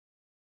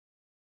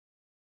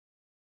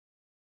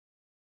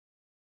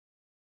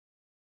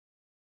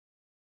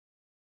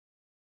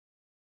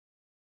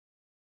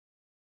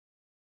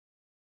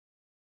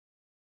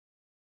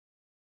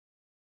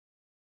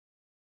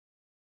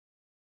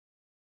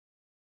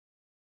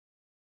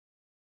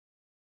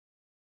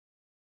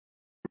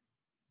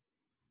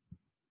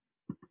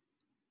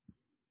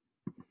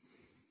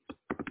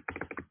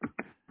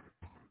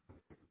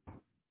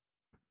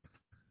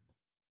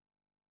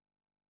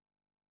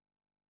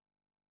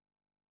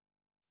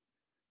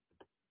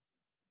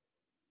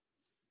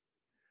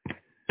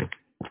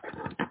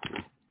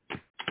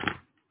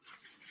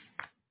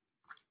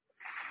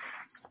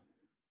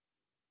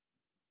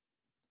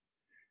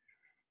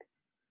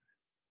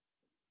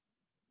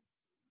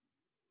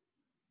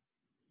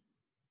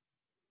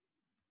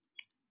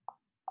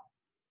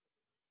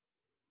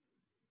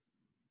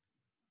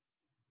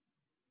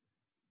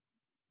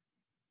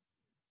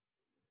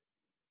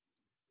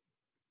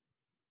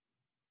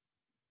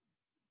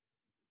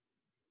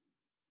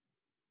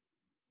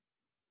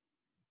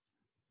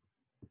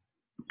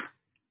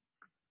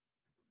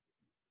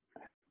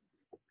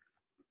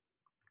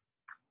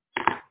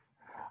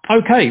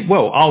Okay,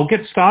 well, I'll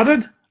get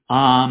started.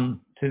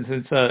 Since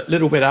it's a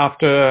little bit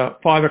after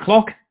 5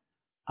 o'clock,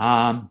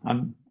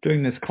 I'm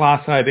doing this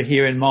class over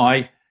here in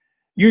my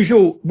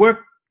usual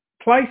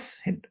workplace.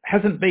 It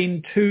hasn't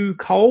been too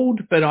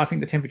cold, but I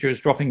think the temperature is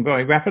dropping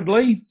very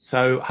rapidly.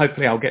 So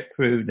hopefully I'll get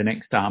through the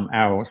next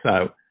hour or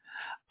so.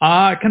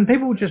 Can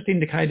people just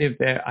indicate if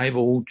they're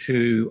able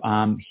to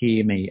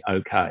hear me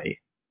okay?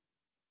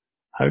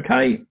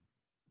 Okay,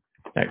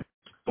 that's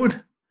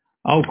good.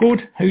 Oh,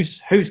 good.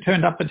 Who's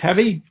turned up for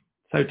Tabby?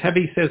 So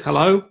Tabby says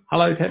hello.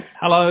 Hello,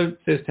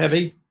 says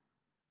Tabby.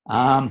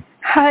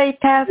 Hi,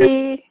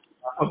 Tabby.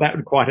 Oh, that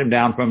would quiet him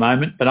down for a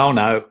moment, but oh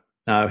no,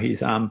 he's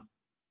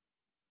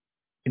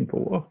in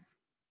for.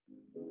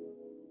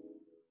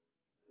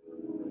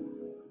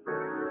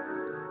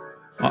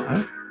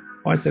 Uh-oh.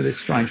 Why is there this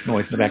strange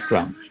noise in the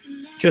background?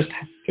 Just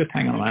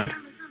hang on a moment.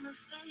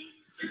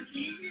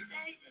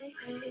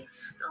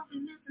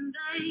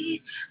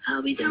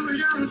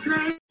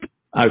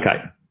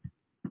 Okay.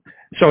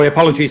 Sorry,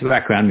 apologies for the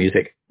background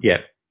music. Yeah.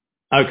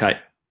 Okay.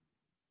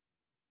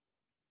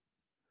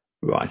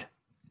 Right.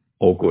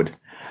 All good.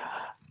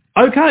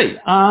 Okay.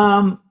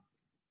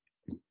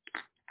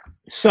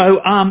 So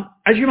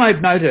as you may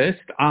have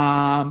noticed,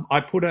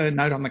 I put a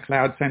note on the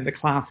cloud saying the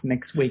class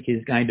next week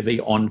is going to be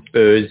on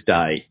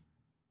Thursday.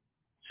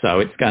 So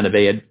it's going to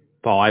be at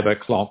 5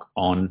 o'clock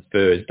on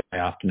Thursday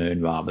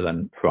afternoon rather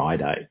than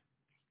Friday.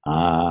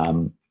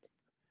 Because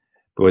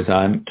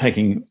I'm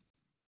taking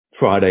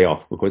Friday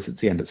off because it's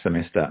the end of the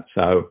semester.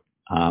 So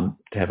to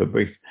have a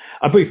brief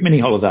mini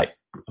holiday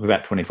of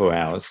about 24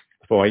 hours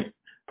before I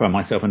throw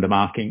myself into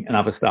marking and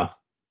other stuff.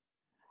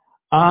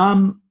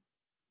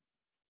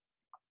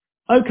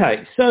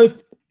 Okay, so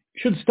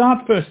should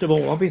start first of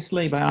all,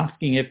 obviously, by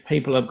asking if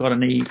people have got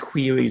any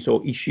queries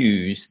or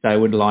issues they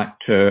would like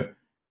to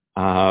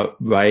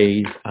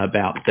raise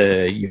about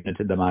the unit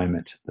at the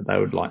moment that they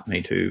would like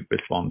me to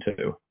respond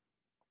to.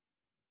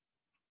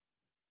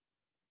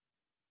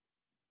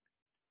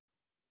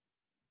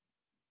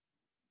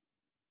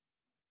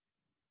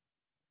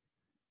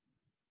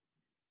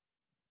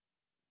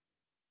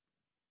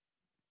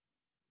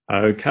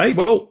 Okay,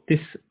 well,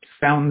 this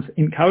sounds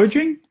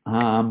encouraging.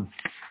 Hard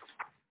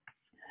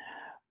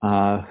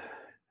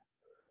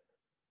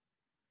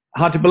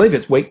to believe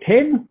it's week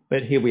 10,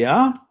 but here we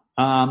are.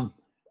 I'll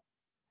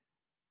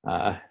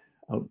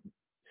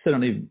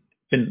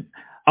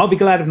be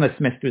glad when the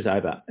semester is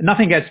over.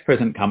 Nothing against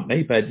present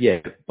company, but yeah,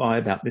 by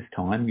about this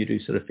time, you do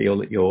sort of feel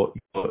that you're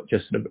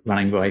just sort of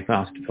running very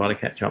fast to try to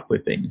catch up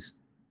with things.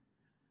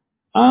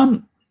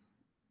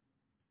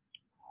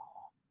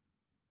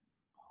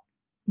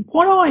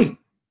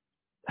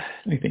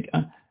 Let me think.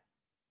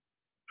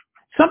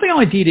 Something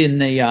I did in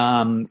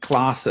the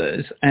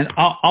classes, and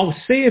I'll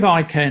see if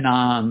I can.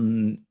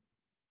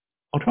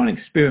 I'll try and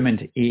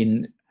experiment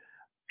in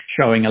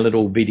showing a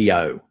little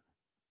video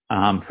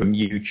from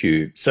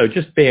YouTube. So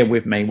just bear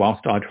with me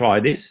whilst I try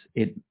this.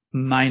 It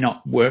may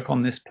not work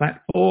on this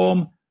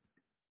platform.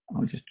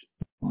 I'll just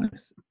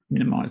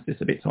minimize this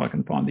a bit so I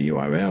can find the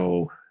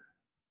URL.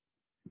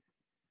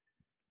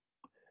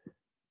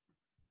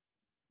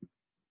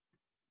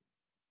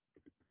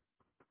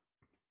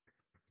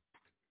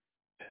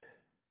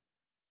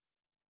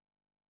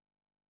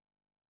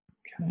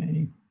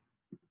 Okay.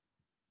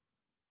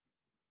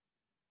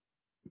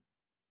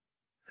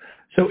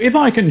 So if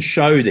I can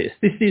show this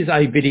is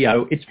a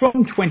video. It's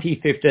from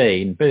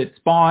 2015, but it's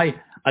by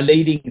a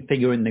leading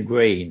figure in the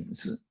Greens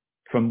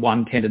from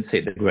One Tendency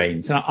at the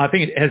Greens. And I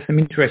think it has some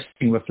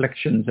interesting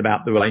reflections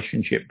about the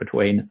relationship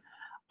between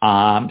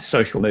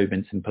social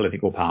movements and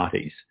political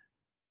parties.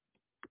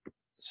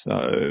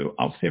 So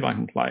I'll see if I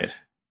can play it.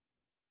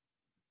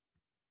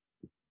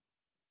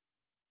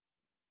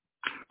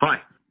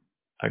 Hi.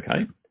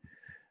 Okay.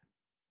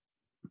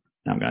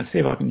 Now I'm going to see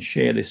if I can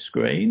share this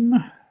screen.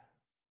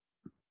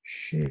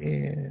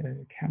 Share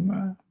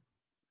camera,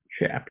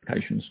 share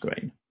application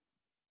screen.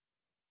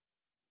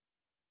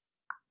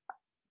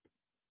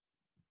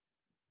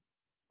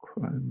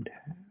 Chrome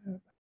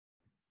tab.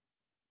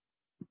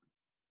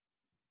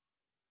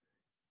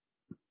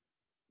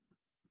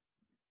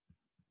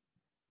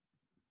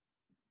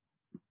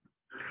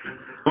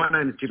 My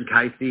name is Jim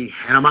Casey,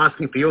 and I'm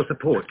asking for your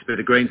support to be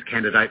the Greens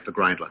candidate for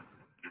Grayndler.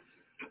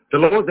 The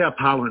laws our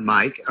Parliament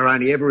make are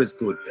only ever as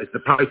good as the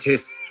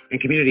protests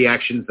and community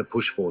actions that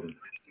push for them.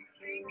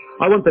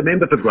 I want the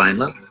member for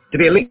Grayndler to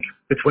be a link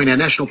between our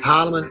national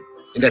Parliament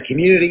and our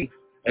community,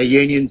 our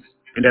unions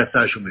and our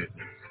social movements.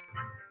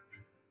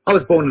 I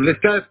was born in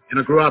Lithgow and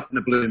I grew up in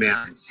the Blue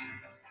Mountains.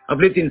 I've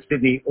lived in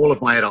Sydney all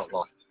of my adult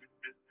life.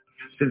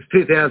 Since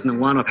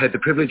 2001, I've had the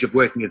privilege of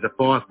working as a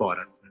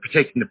firefighter,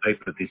 protecting the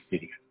people of this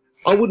city.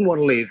 I wouldn't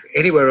want to live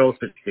anywhere else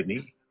but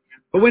Sydney,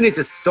 but we need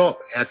to stop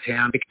our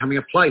town becoming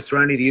a place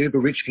where only the uber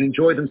rich can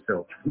enjoy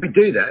themselves. We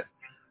do that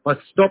by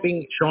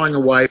stopping shying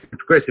away from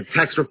progressive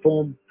tax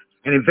reform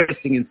and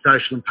investing in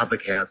social and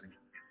public housing.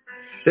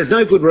 There's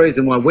no good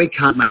reason why we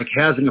can't make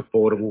housing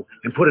affordable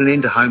and put an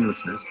end to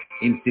homelessness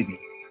in Sydney.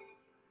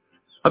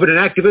 I've been an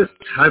activist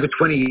over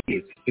 20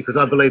 years because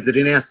I believe that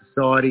in our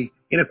society,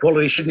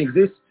 Inequality shouldn't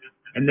exist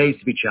and needs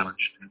to be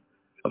challenged.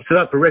 I've stood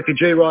up for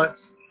refugee rights,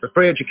 for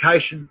free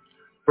education,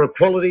 for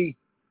equality,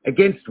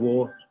 against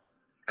war,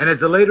 and as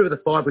the leader of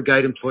the Fire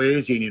Brigade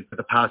Employees Union for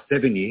the past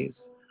 7 years,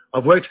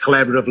 I've worked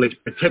collaboratively to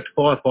protect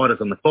firefighters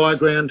on the fire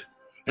ground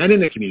and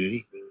in the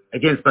community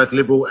against both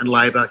Liberal and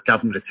Labor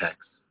government attacks.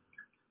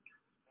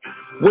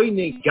 We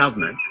need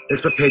government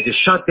that's prepared to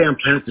shut down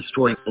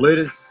planet-destroying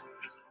polluters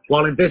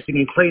while investing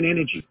in clean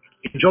energy,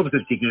 in jobs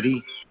of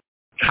dignity,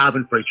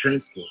 carbon-free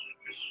transport.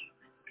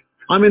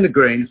 I'm in the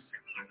Greens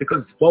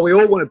because while we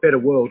all want a better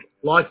world,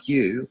 like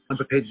you, I'm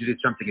prepared to do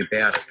something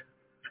about it.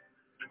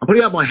 I'm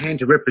putting up my hand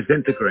to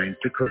represent the Greens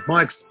because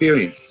my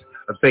experience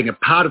of being a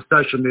part of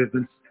social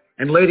movements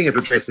and leading a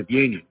progressive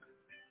union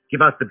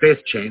give us the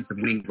best chance of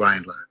winning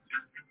Grayndler.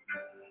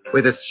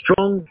 With a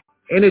strong,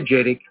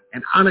 energetic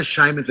and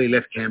unashamedly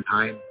left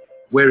campaign,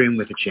 we're in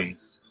with a chance.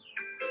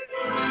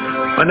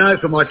 I know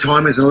from my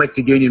time as an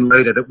elected union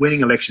leader that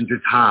winning elections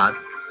is hard,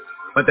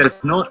 but that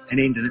it's not an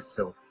end in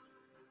itself.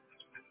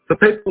 For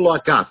people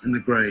like us in the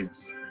Greens,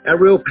 our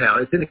real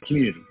power is in the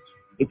community.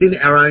 It's in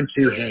our own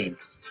two hands.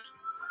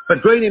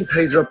 But Green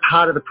MPs are a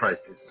part of the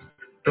process,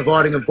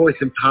 providing a voice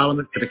in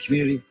Parliament for the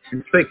community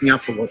and speaking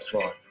up for what's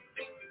right.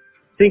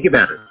 Think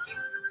about it.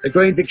 A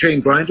Green victory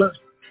in Grayndler,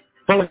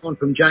 following on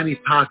from Jamie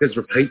Parker's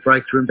repeat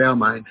breakthrough in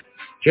Balmain,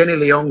 Jenny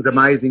Leong's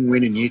amazing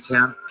win in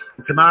Newtown,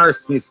 and Tamara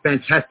Smith's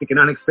fantastic and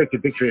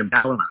unexpected victory in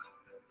Ballina.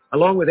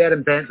 Along with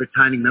Adam Bant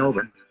retaining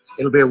Melbourne,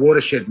 it'll be a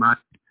watershed mark.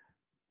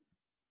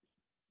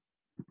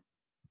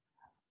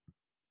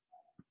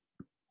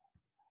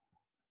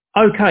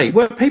 Okay,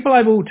 were people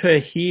able to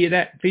hear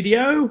that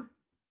video?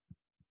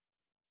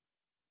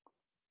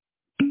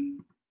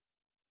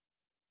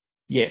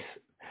 Yes.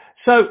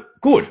 So,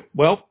 good.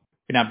 Well,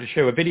 been able to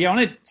show a video on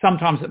it.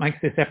 Sometimes it makes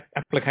this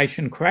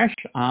application crash,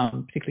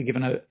 particularly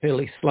given a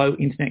fairly slow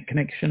internet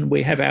connection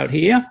we have out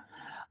here.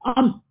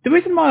 The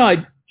reason why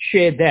I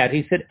shared that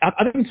is that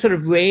I think it's sort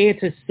of rare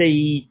to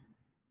see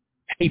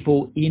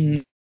people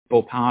in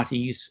or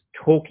parties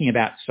talking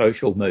about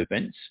social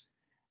movements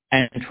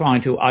and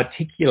trying to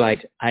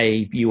articulate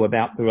a view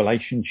about the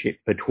relationship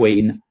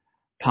between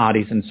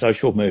parties and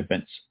social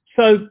movements.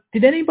 So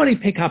did anybody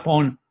pick up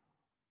on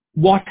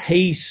what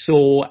he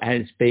saw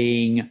as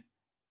being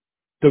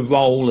the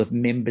role of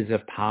members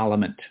of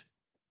Parliament?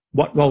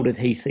 What role did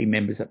he see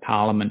members of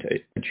Parliament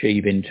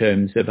achieve in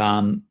terms of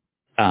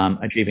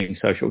achieving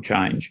social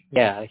change?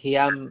 Yeah,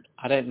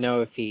 I don't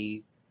know if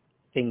he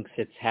thinks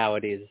it's how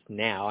it is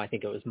now. I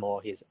think it was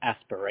more his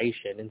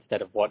aspiration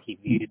instead of what he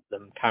views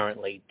them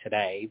currently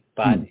today.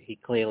 But he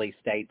clearly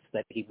states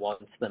that he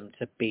wants them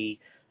to be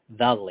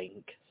the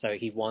link. So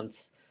he wants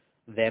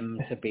them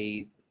to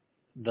be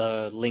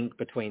the link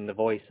between the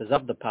voices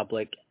of the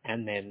public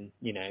and then,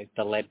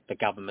 the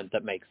government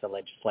that makes the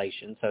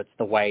legislation. So it's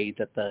the way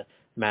that the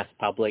mass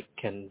public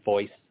can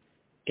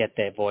get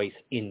their voice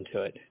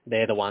into it.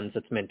 They're the ones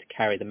that's meant to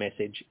carry the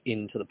message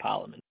into the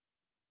Parliament.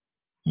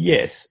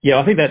 Yes, yeah,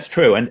 I think that's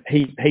true. And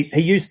he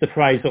used the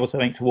phrase also,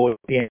 I think, towards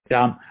the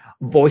end,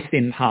 voice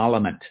in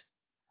Parliament.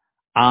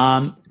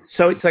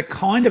 So it's a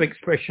kind of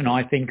expression,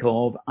 I think,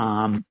 of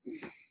I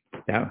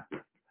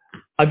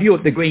view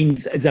the Greens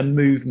as a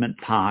movement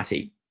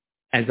party,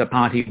 as a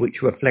party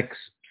which reflects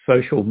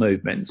social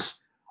movements,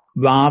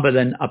 rather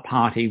than a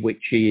party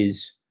which is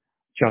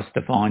just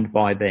defined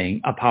by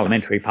being a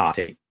parliamentary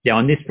party.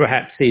 And this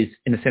perhaps is,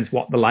 in a sense,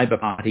 what the Labor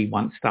Party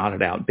once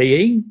started out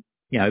being.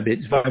 But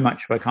it's very much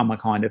become a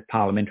kind of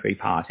parliamentary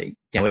party.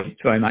 It's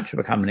very much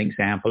become an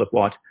example of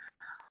what,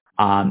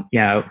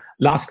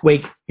 last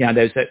week, there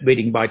was a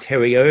reading by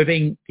Terry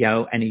Irving,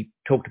 and he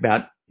talked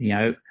about,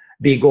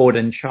 Bigord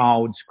and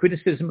Child's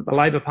criticism of the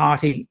Labor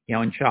Party,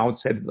 and Child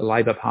said that the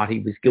Labor Party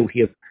was guilty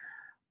of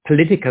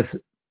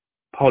politicalism,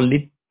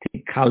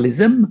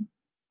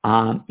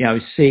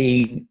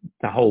 seeing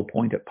the whole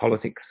point of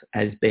politics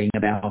as being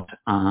about,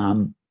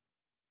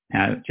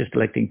 just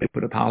electing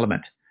people to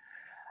Parliament.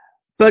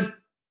 But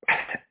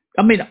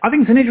I mean, I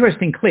think it's an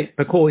interesting clip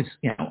because,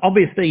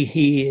 obviously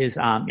he is,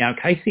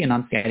 Casey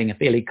enunciating a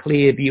fairly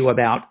clear view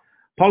about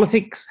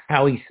politics,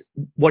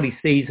 what he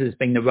sees as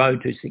being the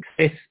road to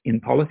success in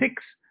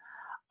politics.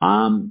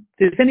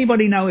 Does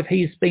anybody know if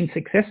he's been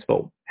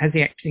successful? Has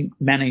he actually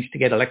managed to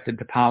get elected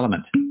to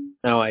Parliament?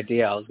 No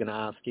idea. I was going to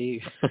ask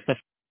you.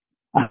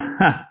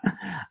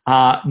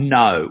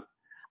 No.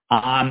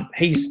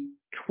 He's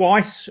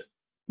twice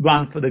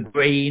run for the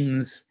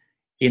Greens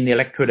in the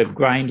electorate of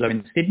Grayndler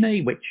in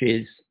Sydney, which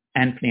is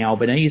Anthony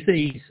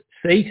Albanese's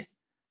seat.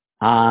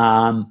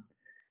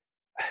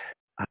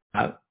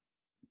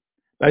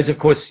 Those, of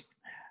course,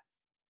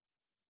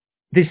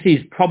 this is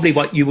probably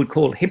what you would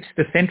call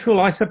hipster central,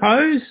 I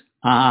suppose,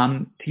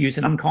 to use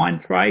an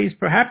unkind phrase,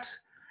 perhaps.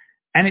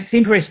 And it's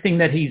interesting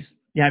that he's,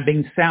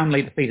 been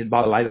soundly defeated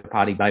by the Labor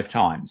Party both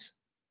times.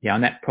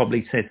 And that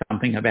probably says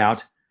something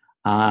about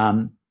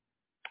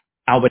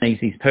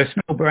Albanese's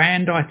personal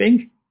brand, I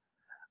think.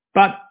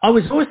 But I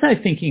was also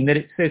thinking that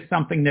it says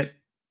something that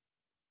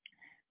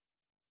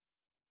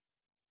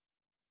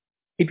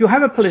if you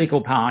have a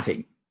political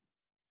party,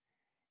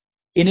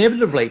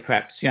 inevitably,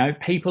 perhaps,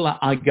 people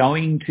are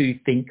going to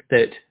think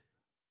that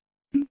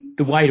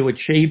the way to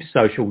achieve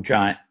social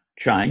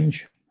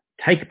change,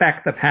 take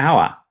back the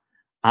power.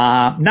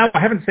 No, I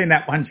haven't seen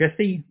that one,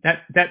 Jesse.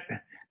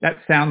 That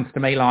sounds to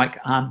me like,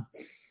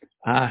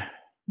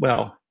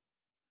 well,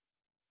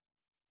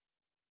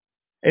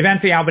 if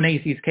Anthony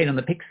Albanese is keen on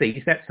the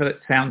Pixies, that sort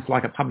of sounds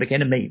like a Public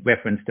Enemy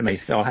reference to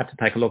me, so I'll have to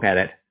take a look at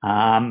it.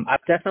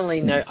 I've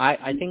definitely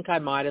I think I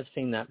might have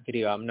seen that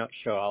video. I'm not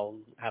sure. I'll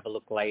have a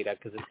look later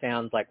because it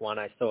sounds like one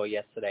I saw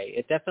yesterday.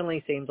 It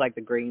definitely seems like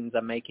the Greens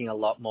are making a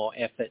lot more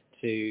effort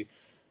to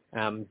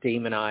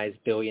demonize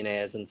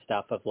billionaires and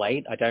stuff of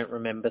late. I don't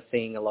remember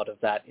seeing a lot of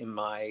that in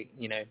my,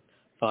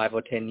 5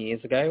 or 10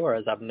 years ago,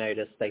 whereas I've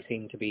noticed they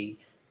seem to be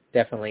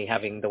definitely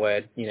having the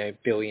word,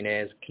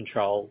 billionaires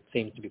control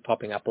seems to be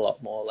popping up a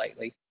lot more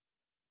lately.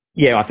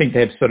 Yeah, I think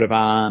they've sort of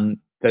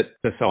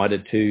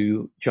decided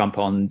to jump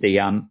on the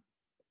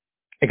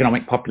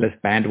economic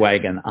populist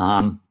bandwagon.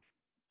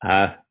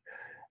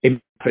 It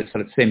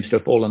seems to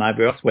have fallen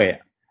over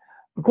elsewhere.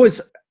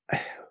 Because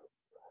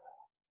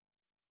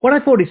what I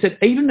thought is that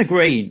even the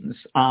Greens,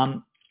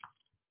 the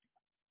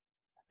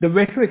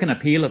rhetoric and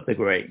appeal of the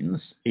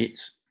Greens, it's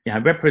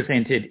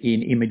represented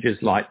in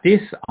images like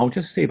this. I'll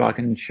just see if I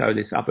can show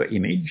this upper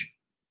image.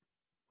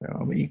 Where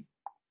are we?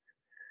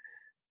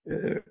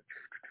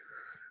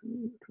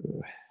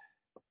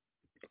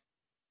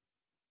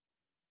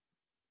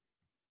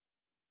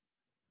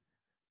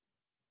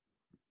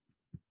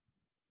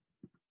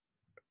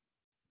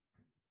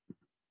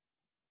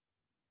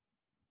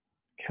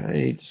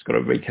 Okay, just got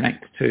to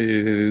reconnect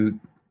to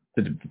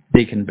the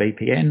Beacon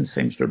VPN.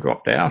 Seems to have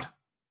dropped out.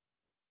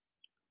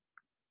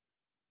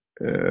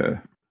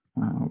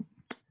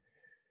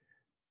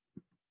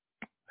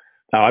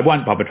 So I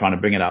won't bother trying to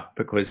bring it up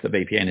because the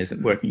VPN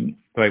isn't working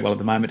very well at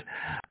the moment.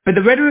 But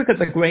the rhetoric of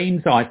the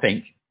Greens, I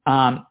think,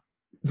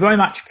 very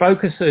much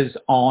focuses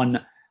on,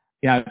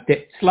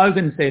 the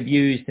slogans they've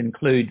used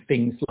include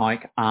things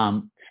like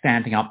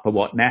standing up for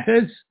what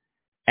matters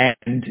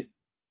and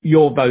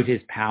your vote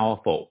is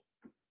powerful.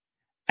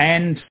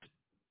 And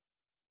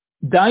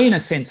they, in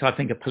a sense, I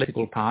think, are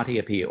political party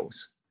appeals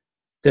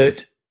that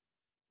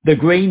the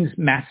Greens'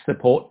 mass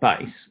support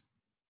base,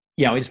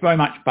 is very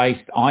much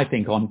based, I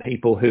think, on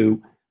people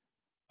who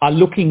are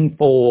looking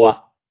for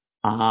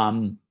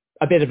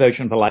a better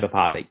version of the Labor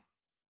Party,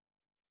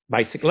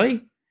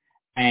 basically,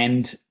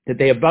 and that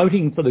they're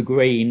voting for the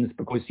Greens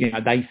because,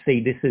 they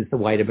see this as the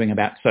way to bring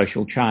about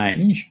social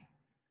change.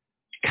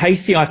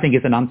 Casey, I think,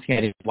 has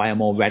enunciated a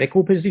more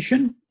radical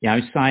position,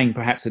 saying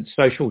perhaps that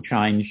social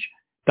change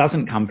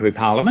doesn't come through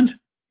Parliament.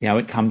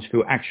 It comes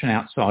through action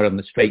outside on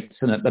the streets,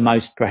 and at the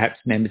most, perhaps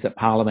members of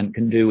Parliament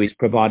can do is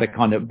provide a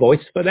kind of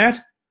voice for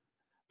that.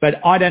 But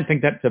I don't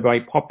think that's a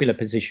very popular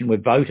position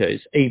with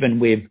voters, even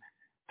with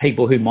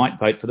people who might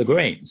vote for the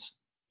Greens.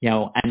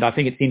 And I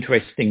think it's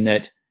interesting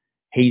that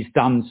he's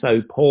done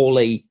so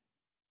poorly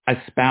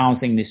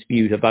espousing this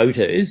view to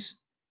voters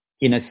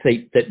in a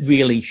seat that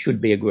really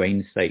should be a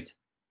Green seat,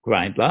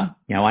 Grayndler.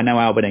 I know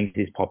Albanese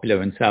is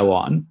popular and so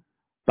on,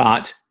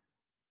 but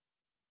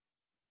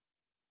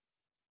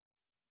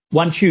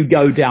once you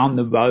go down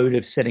the road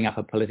of setting up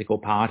a political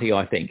party,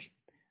 I think,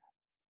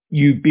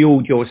 you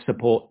build your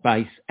support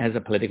base as a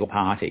political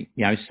party.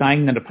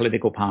 Saying that a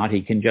political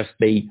party can just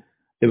be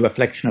the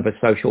reflection of a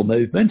social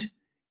movement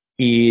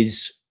is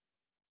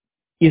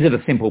it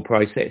a simple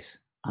process?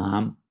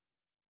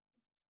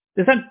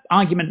 Does that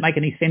argument make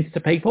any sense to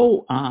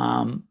people?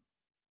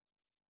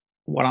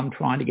 What I'm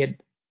trying to get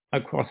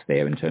across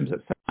there in terms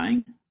of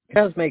saying? It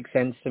does make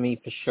sense to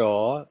me for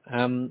sure.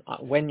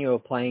 When you're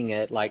playing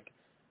it,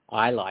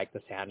 I like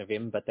the sound of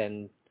him, but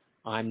then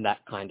I'm that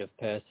kind of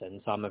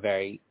person, so I'm a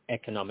very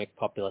economic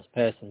populist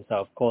person, so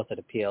of course it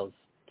appeals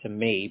to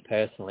me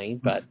personally,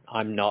 but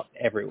I'm not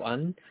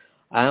everyone.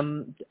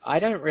 I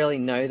don't really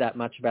know that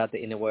much about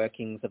the inner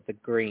workings of the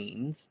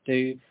Greens.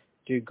 Do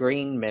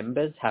Green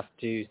members have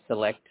to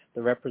select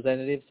the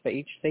representatives for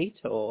each seat,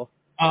 or?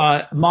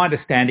 My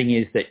understanding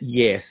is that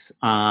yes.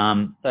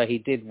 So he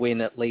did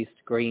win at least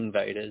Green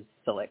voters'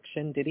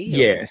 selection, did he?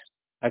 Yes,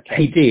 okay.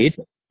 He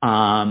did.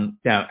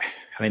 Now,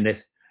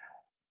 there's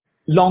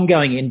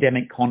long-going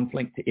endemic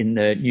conflict in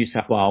the New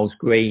South Wales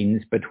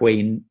Greens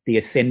between the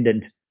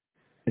ascendant,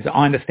 as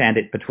I understand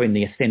it, between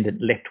the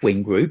ascendant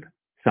left-wing group,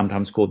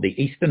 sometimes called the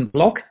Eastern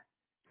Bloc,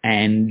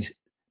 and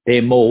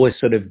they're more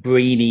sort of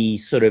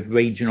greeny, sort of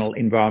regional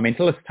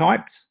environmentalist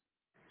types.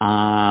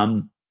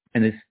 And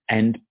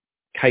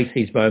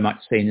Casey's very much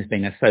seen as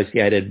being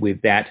associated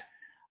with that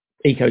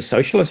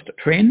eco-socialist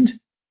trend.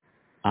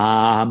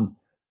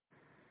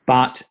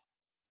 But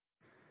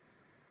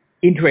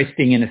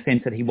interesting in a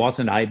sense that he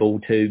wasn't able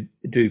to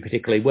do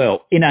particularly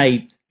well in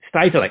a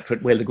state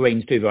electorate where the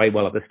Greens do very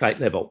well at the state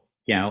level,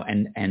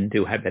 and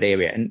do have that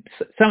area. And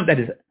some of that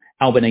is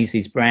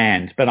Albanese's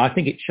brand, but I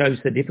think it shows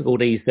the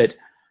difficulties that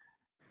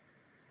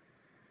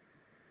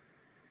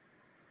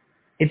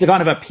it's a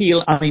kind of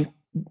appeal.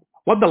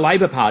 What the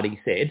Labor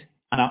Party said,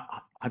 and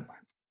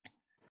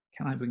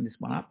can I bring this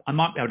one up? I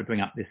might be able to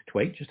bring up this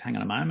tweet. Just hang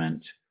on a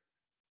moment.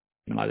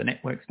 even though the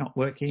network's not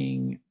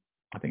working.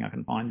 I think I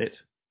can find it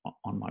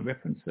on my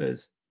references.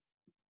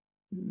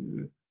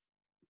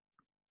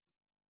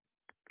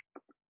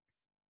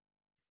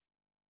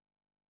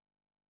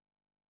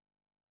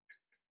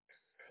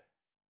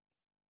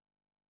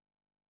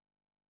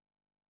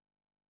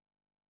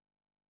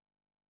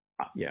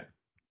 Yeah.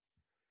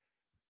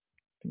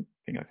 I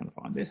think I can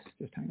find this.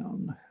 Just hang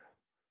on.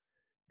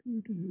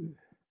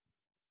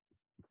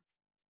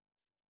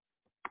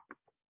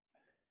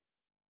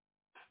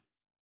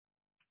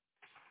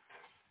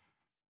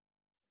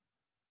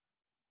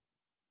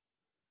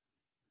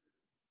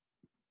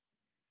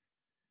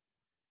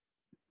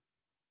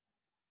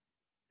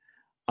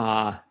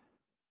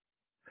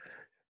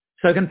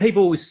 So can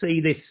people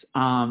see this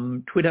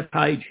Twitter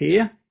page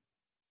here?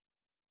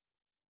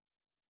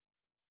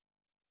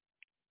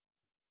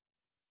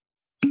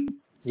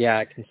 Yeah,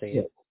 I can see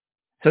it.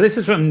 So this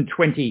is from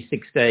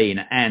 2016,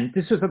 and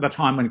this was at the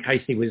time when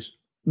Casey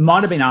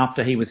might have been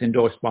after he was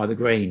endorsed by the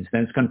Greens.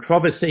 There's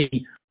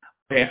controversy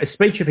where a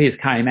speech of his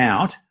came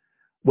out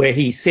where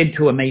he said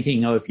to a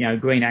meeting of,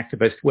 Green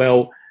activists,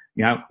 well,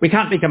 we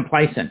can't be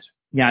complacent.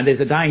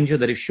 There's a danger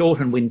that if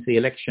Shorten wins the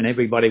election,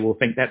 everybody will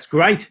think that's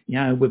great.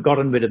 We've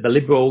gotten rid of the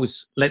Liberals.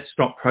 Let's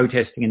stop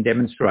protesting and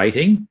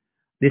demonstrating.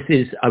 This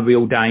is a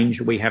real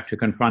danger we have to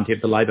confront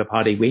if the Labor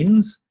Party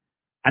wins.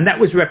 And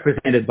that was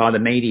represented by the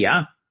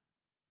media,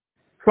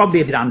 probably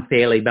a bit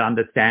unfairly, but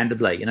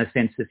understandably, in a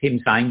sense of him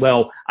saying,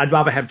 well, I'd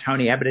rather have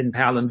Tony Abbott in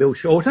power than Bill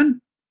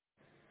Shorten.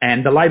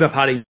 And the Labor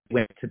Party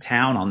went to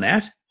town on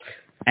that.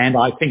 And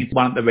I think it's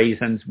one of the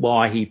reasons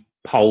why he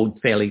polled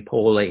fairly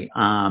poorly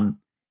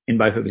in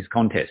both of his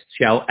contests.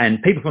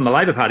 And people from the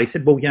Labor Party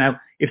said, well,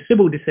 if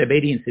civil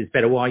disobedience is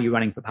better, why are you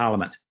running for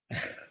Parliament?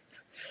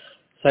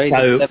 So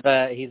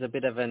he's a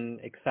bit of an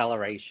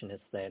accelerationist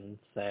then.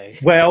 So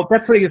well,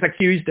 that's what he was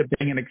accused of,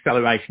 being an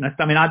accelerationist.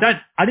 I mean, I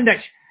didn't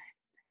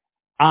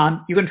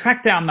actually. You can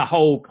track down the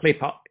whole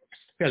clip.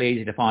 It's fairly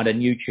easy to find on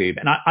YouTube,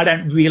 and I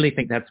don't really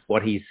think that's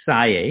what he's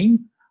saying.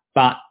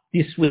 But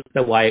this was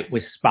the way it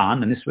was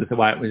spun, and this was the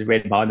way it was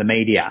read by the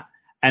media.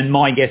 And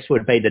my guess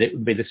would be that it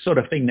would be the sort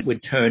of thing that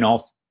would turn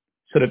off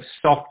sort of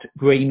soft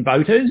Green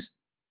voters.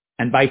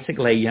 And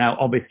basically,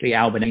 obviously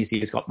Albanese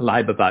has got the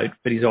Labor vote,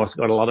 but he's also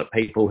got a lot of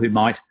people who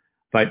might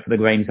vote for the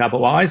Greens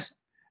otherwise.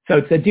 So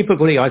it's a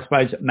difficulty, I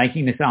suppose,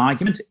 making this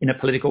argument in a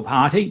political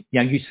party.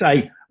 You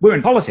say, we're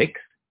in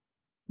politics,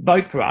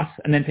 vote for us.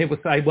 And then people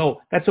say,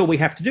 well, that's all we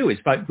have to do is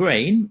vote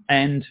Green,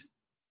 and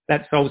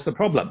that solves the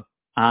problem.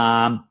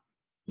 Australian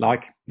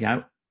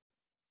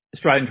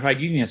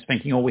trade unionists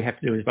thinking all we have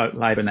to do is vote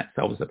Labor and that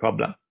solves the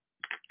problem.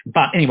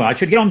 But anyway, I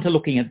should get on to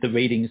looking at the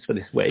readings for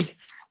this week.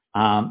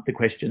 The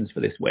questions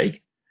for this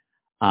week,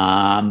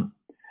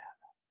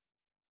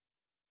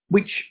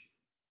 which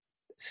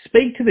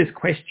speak to this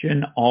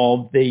question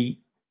of the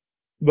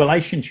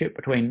relationship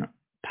between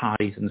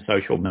parties and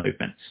social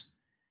movements.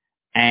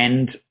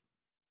 And,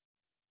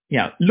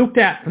 looked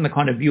at from the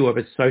kind of view of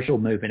a social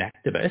movement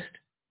activist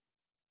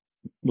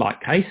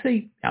like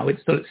Casey,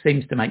 it sort of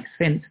seems to make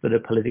sense that a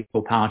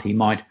political party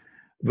might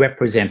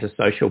represent a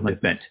social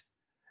movement.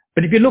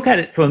 But if you look at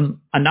it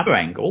from another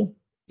angle,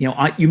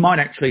 you might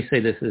actually see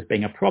this as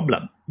being a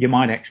problem. You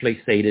might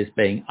actually see it as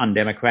being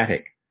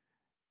undemocratic.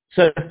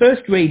 So the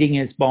first reading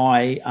is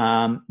by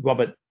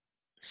Robert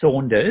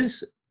Saunders,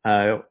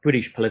 a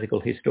British political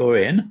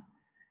historian,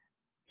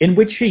 in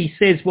which he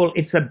says, well,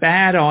 it's a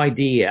bad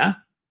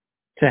idea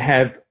to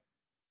have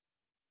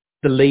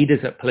the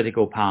leaders of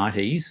political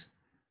parties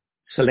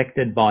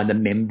selected by the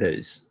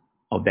members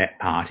of that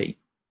party.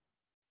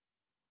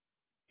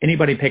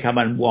 Anybody pick up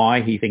on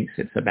why he thinks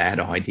it's a bad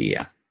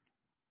idea?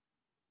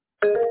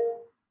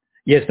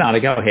 Yes, Nada,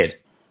 go ahead.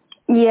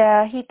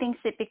 Yeah, he thinks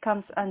it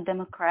becomes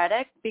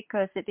undemocratic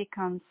because it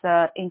becomes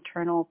an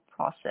internal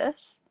process.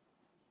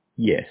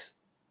 Yes.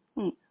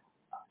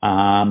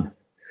 And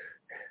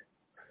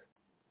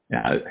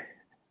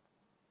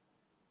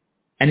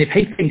if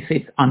he thinks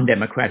it's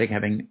undemocratic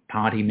having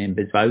party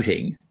members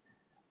voting,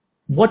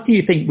 what do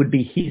you think would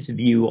be his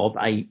view of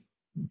a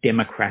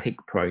democratic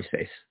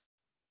process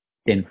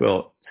then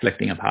for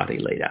selecting a party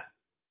leader?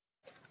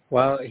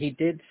 Well, he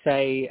did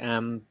say,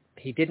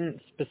 he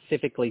didn't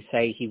specifically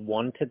say he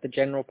wanted the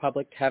general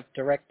public to have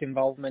direct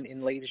involvement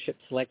in leadership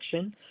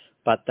selection,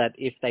 but that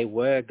if they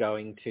were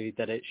going to,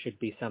 that it should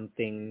be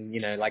something,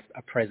 like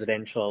a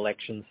presidential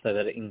election so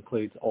that it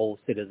includes all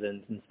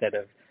citizens instead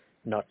of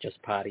not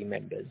just party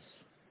members.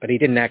 But he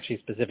didn't actually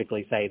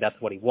specifically say that's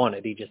what he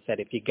wanted. He just said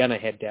if you're going to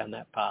head down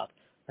that path,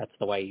 that's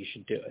the way you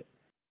should do it.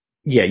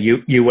 Yeah,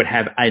 you would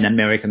have an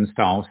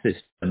American-style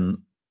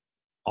system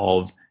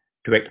of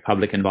direct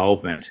public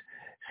involvement.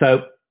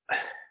 So,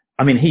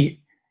 I mean, he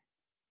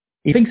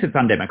thinks it's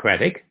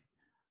undemocratic.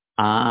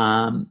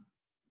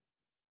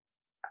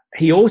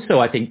 He also,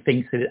 I think,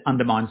 thinks that it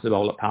undermines the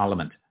role of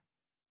Parliament.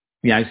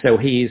 So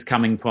he is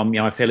coming from,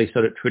 a fairly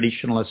sort of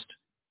traditionalist,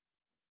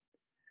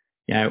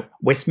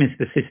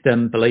 Westminster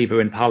system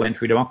believer in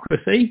parliamentary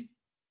democracy,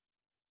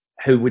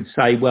 who would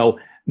say, well,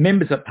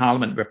 members of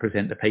Parliament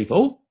represent the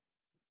people.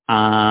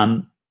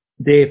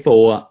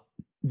 Therefore,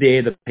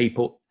 they're the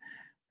people.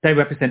 They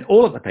represent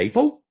all of the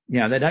people.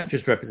 They don't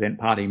just represent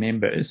party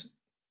members.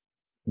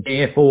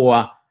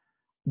 Therefore,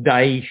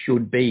 they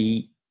should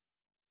be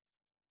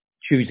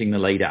choosing the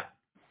leader.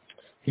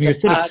 Can you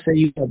sort of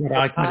see where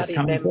that argument is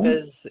coming from? Party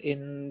members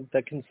in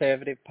the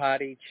Conservative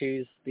Party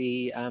choose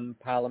the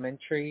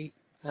parliamentary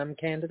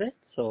candidates,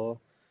 or?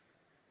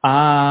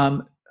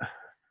 I'm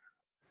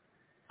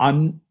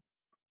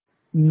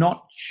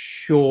not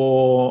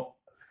sure.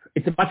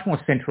 It's a much more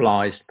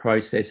centralised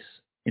process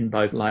in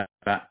both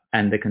Labor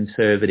and the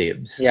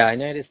Conservatives. Yeah, I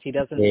noticed he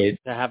doesn't seem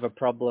to have a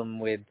problem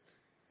with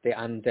the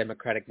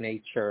undemocratic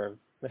nature of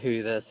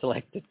who the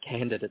selected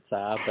candidates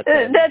are. But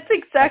that's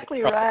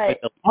exactly right.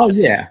 Oh,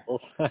 yeah.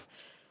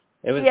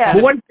 It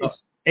was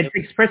it's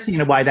expressing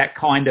in a way that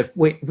kind of,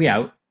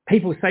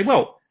 people say,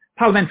 well,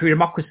 parliamentary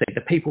democracy,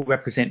 the people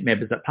represent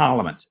members of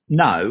parliament.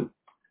 No,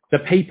 the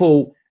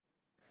people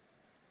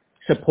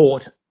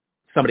support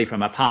somebody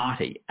from a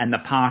party, and the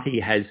party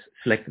has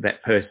selected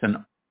that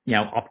person,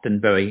 often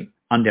very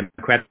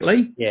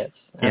undemocratically. Yes,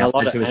 and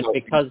and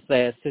because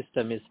their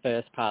system is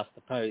first past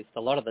the post,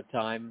 a lot of the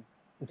time,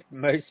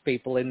 most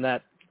people in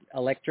that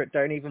electorate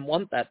don't even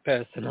want that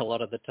person a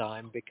lot of the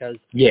time, because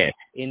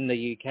in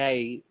the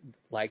UK,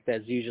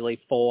 there's usually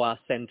 4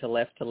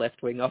 centre-left to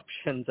left-wing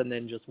options and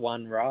then just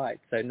 1 right.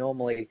 So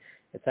normally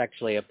it's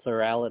actually a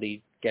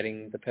plurality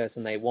getting the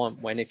person they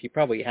want, when if you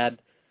probably had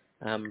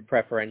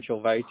preferential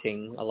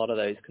voting, a lot of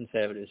those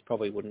Conservatives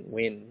probably wouldn't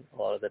win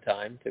a lot of the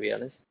time, to be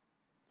honest.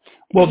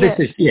 Well,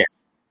 that's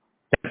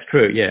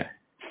true, yeah.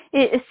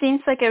 It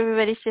seems like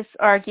everybody's just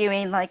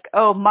arguing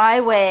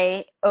my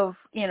way of,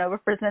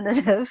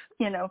 representative,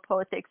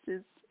 politics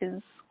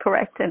is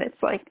correct. And it's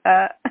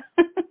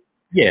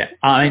Yeah,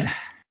 I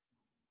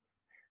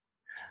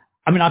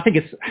think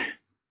it's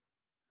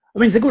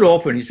a good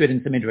author and he's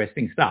written some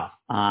interesting stuff.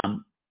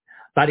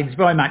 But it's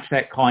very much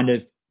that kind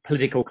of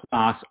political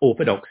class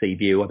orthodoxy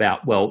view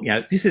about,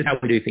 this is how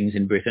we do things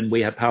in Britain.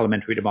 We have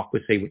parliamentary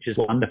democracy, which is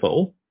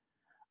wonderful.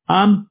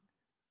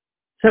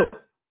 So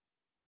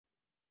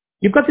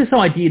you've got this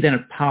idea then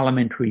of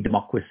parliamentary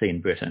democracy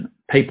in Britain.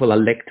 People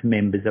elect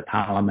members of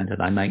parliament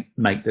and they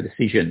make the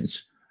decisions.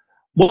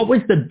 What was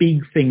the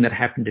big thing that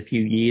happened a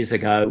few years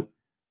ago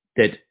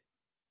that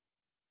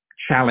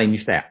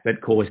challenged that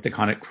caused a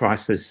kind of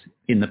crisis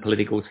in the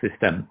political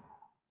system?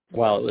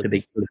 Well,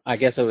 I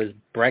guess it was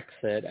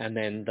Brexit, and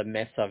then the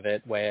mess of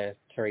it where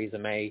Theresa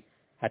May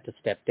had to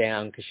step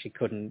down because she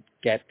couldn't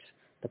get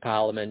the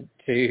Parliament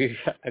to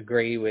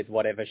agree with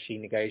whatever she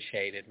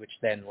negotiated, which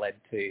then led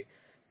to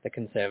the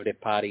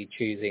Conservative Party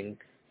choosing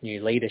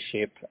new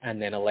leadership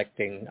and then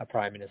electing a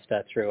Prime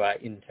Minister through an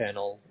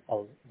internal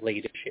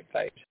leadership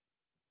vote.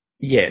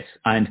 Yes,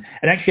 and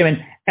actually,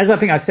 as I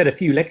think I said a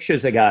few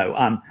lectures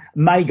ago,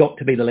 May got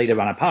to be the leader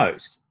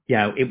unopposed.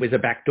 It was a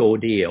backdoor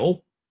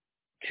deal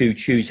to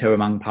choose her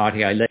among party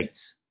elites,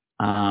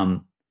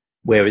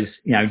 whereas,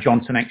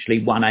 Johnson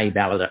actually won a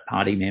ballot at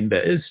party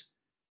members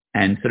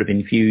and sort of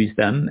infused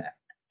them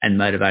and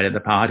motivated the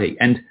party.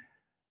 And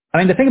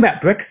the thing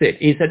about Brexit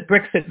is that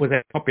Brexit was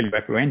a popular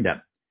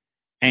referendum,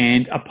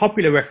 and a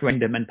popular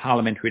referendum and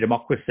parliamentary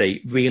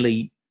democracy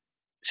really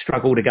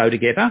struggle to go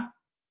together.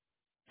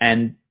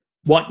 And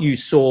what you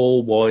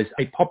saw was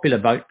a popular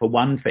vote for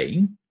one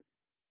thing,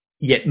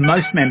 yet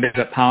most members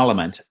of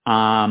parliament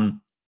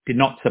did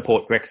not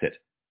support Brexit.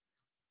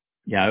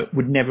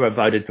 Would never have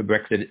voted for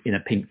Brexit in a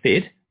pink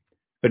fit,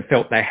 but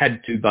felt they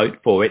had to vote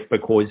for it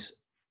because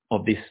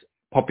of this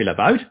popular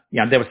vote.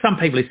 There were some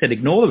people who said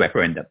ignore the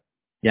referendum,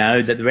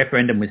 that the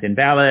referendum was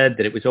invalid,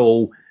 that it was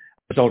all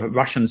a result of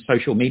Russian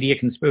social media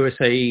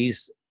conspiracies,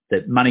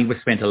 that money was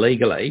spent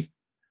illegally.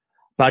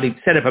 But it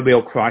set up a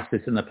real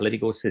crisis in the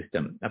political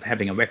system of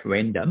having a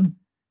referendum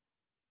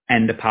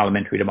and a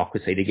parliamentary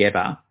democracy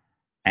together.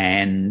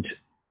 And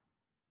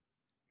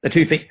the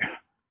two things,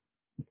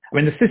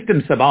 the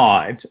system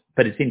survived,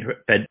 but it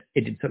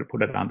did sort of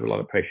put it under a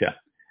lot of pressure.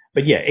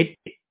 But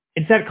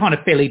it's that kind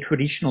of fairly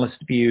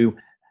traditionalist view,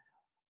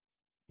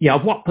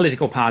 of what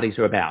political parties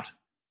are about.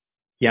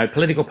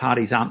 Political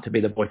parties aren't to be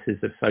the voices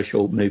of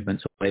social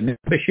movements or their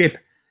membership.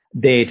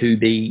 They're to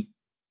be,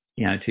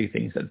 two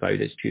things that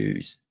voters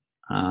choose.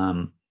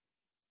 And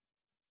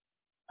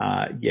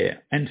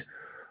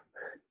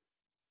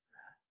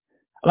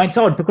it's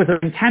odd because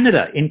in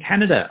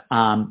Canada,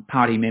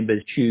 party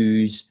members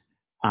choose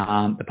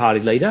the party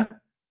leader,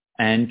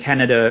 and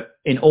Canada,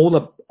 in all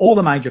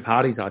the major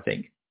parties, I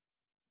think,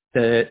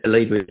 the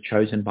leader is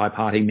chosen by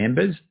party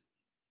members,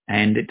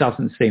 and it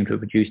doesn't seem to have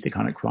produced a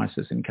kind of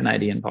crisis in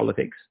Canadian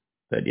politics.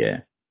 But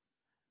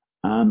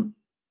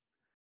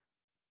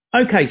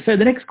okay, so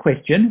the next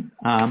question,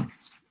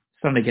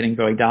 suddenly getting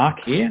very dark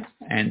here,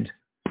 and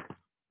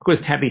because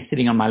Tabby's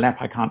sitting on my lap,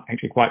 I can't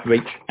actually quite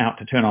reach out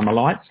to turn on the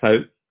light,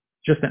 so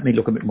just let me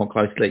look a bit more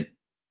closely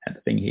at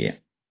the thing here.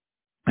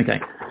 Okay.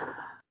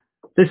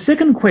 The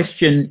second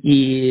question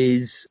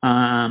is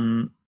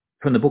from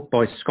the book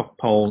by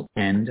Skocpol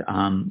and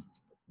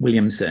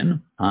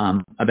Williamson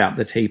about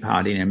the Tea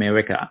Party in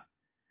America.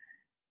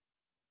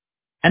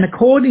 And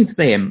according to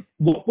them,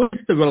 what was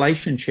the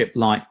relationship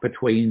like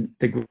between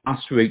the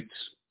grassroots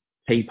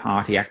Tea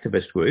Party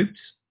activist groups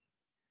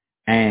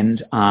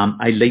and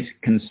elite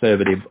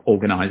conservative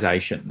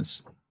organisations?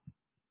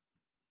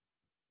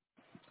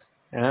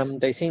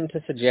 They seem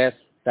to suggest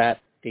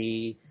that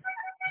the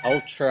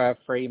ultra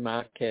free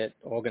market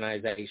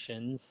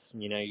organisations,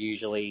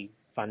 usually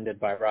funded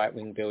by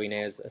right-wing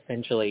billionaires,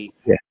 essentially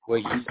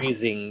were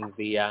using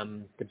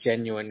the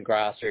genuine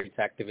grassroots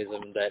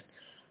activism that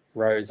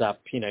rose up,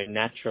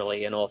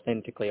 naturally and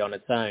authentically on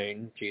its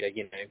own due to,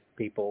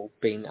 people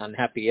being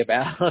unhappy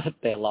about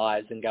their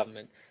lives in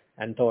government,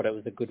 and thought it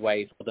was a good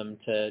way for them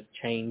to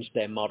change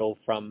their model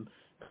from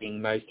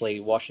being mostly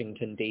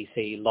Washington,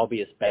 D.C.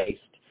 lobbyist-based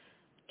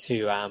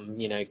to,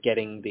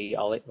 getting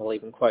I'll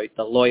even quote,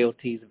 the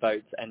loyalties,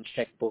 votes and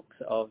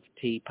checkbooks of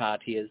Tea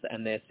Partiers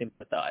and their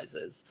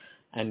sympathisers,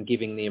 and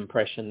giving the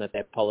impression that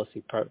their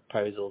policy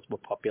proposals were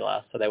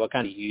popular. So they were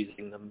kind of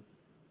using them.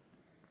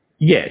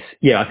 Yes,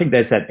 I think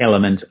there's that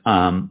element,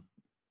 of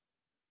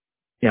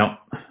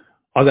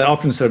the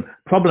often sort of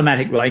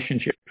problematic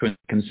relationship between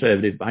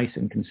conservative base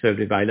and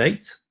conservative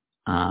elites.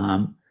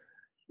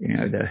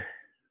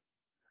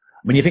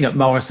 When you think of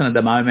Morrison at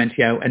the moment,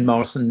 and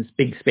Morrison's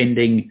big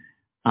spending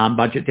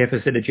budget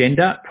deficit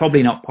agenda,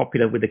 probably not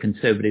popular with the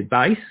conservative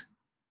base,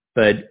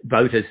 but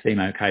voters seem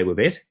okay with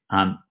it.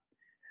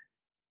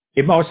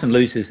 If Morrison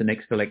loses the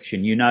next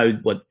election,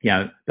 what,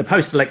 the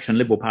post-election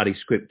Liberal Party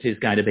script is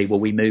going to be,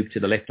 well, we moved to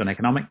the left on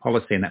economic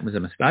policy and that was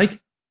a mistake.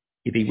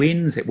 If he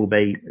wins, it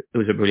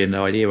was a brilliant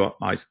idea,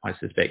 I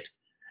suspect.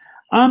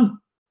 So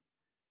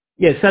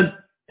it's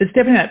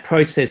definitely that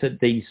process of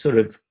these sort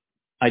of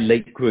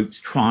elite groups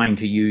trying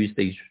to use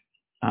these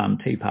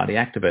Tea Party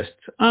activists.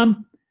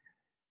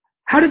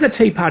 How do the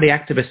Tea Party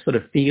activists sort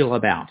of feel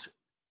about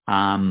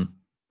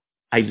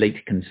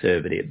elite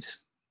conservatives?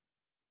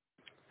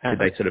 Do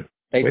they sort of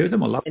agree with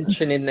them or love them? They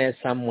mention in there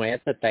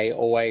somewhere that they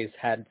always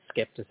had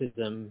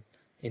scepticism.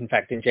 In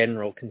fact, in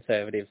general,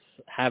 conservatives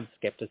have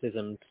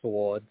scepticism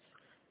towards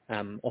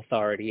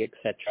authority,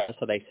 etc.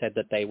 So they said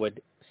that they were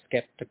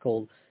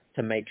sceptical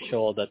to make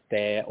sure that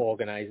their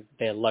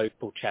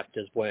local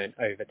chapters weren't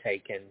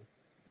overtaken.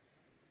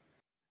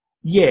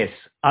 Yes,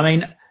 I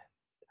mean,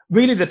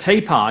 really, the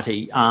Tea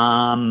Party,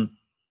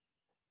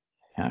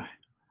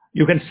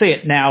 you can see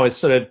it now as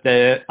sort of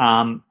the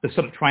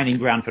sort of training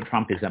ground for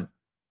Trumpism,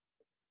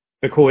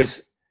 because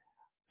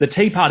the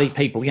Tea Party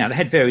people, they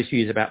had various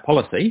views about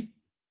policy,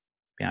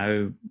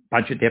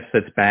 budget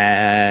deficit's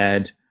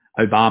bad,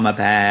 Obama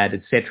bad,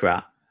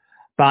 etc.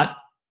 But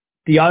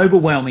the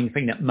overwhelming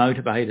thing that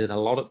motivated a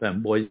lot of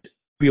them was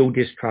real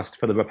distrust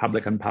for the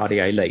Republican Party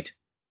elite.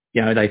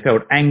 They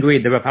felt angry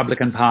at the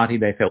Republican Party.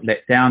 They felt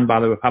let down by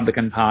the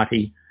Republican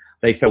Party.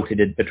 They felt it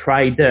had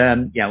betrayed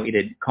them. It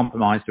had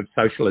compromised with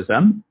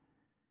socialism.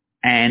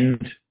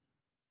 And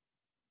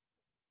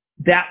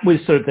that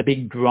was sort of the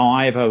big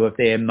driver of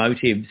their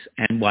motives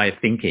and way of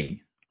thinking.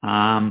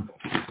 Let's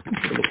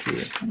look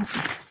here.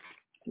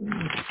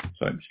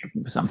 Sorry, I'm just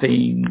looking for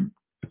something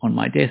on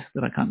my desk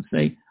that I can't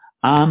see.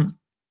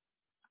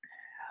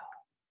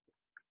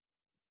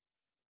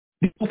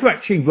 The author,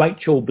 actually,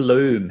 Rachel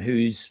Bloom,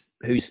 whose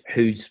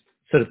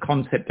sort of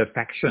concept of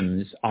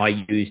factions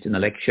I used in the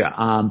lecture.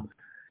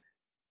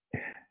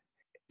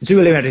 It's a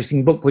really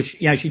interesting book, which,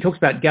 she talks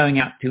about going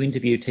out to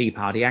interview Tea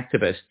Party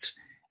activists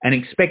and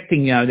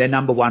expecting, their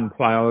number one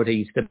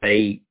priorities to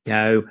be,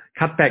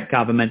 cut back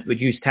government,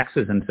 reduce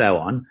taxes and so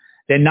on.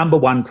 Their number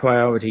one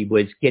priority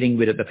was getting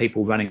rid of the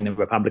people running the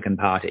Republican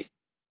Party.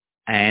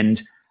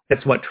 And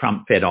that's what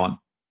Trump fed on.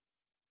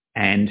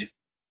 And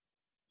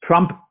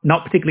Trump,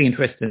 not particularly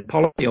interested in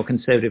policy or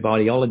conservative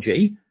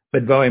ideology,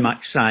 but very much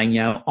saying,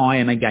 I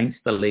am against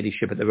the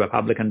leadership of the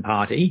Republican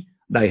Party.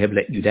 They have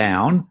let you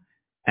down.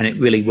 And it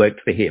really worked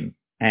for him.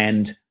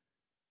 And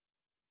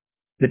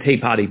the Tea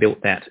Party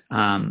built that.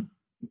 The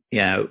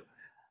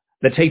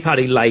Tea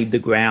Party laid the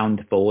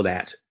ground for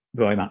that,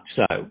 very much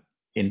so,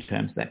 in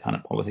terms of that kind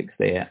of politics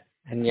there.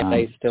 And yet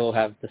they still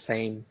have the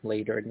same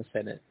leader in the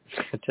Senate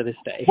to this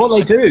day. Well,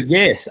 they do,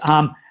 yes.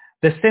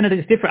 The Senate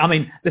is different. I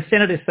mean, the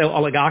Senate is so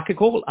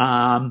oligarchical.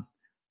 I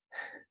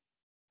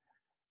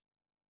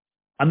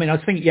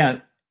think,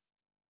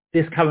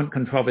 this current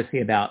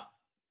controversy about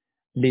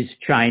Liz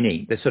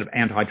Cheney, the sort of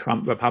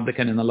anti-Trump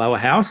Republican in the lower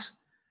house,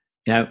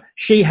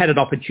 she had an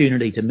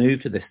opportunity to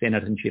move to the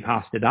Senate and she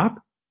passed it up.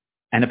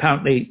 And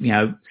apparently,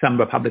 some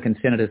Republican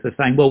senators are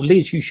saying, well,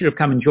 Liz, you should have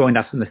come and joined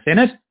us in the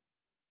Senate.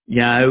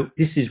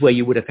 This is where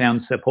you would have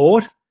found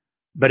support.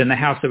 But in the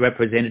House of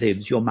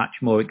Representatives, you're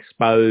much more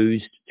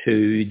exposed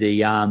to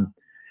the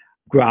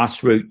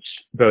grassroots,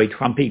 very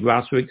Trumpy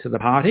grassroots of the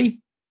party.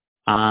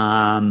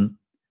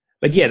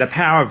 But the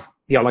power of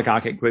the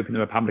oligarchic group in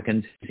the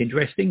Republicans is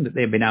interesting, that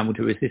they've been able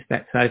to resist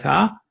that so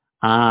far.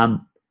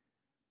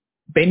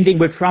 Bending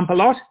with Trump a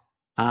lot,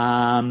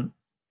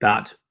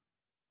 but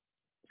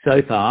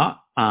so far,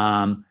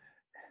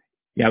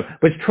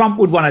 but Trump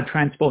would want to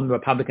transform the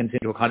Republicans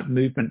into a kind of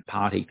movement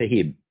party for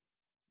him,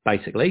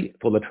 basically,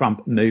 for the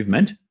Trump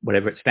movement,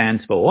 whatever it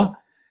stands for.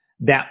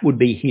 That would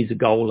be his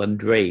goal and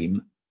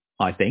dream.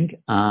 I think.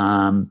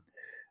 Don't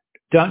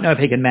know if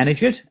he can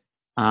manage it,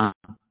 but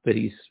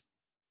he's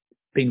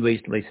been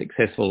reasonably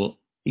successful.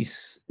 He's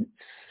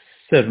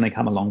certainly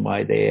come a long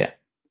way there.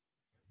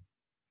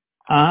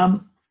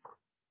 And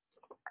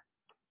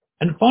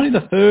finally,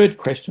 the third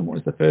question, what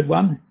was the third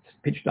one? It's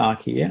pitch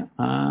dark here.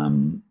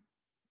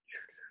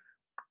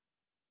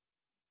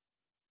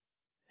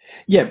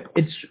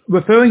 It's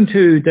referring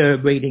to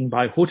the reading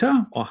by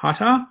Hutter,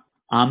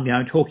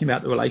 talking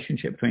about the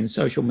relationship between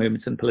social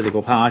movements and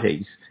political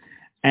parties.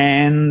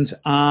 And,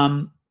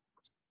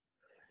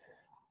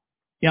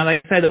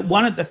 they say that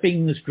one of the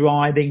things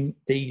driving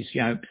these,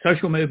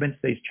 social movements,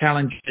 these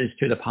challenges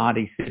to the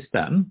party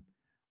system,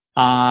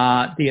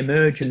 are the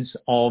emergence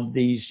of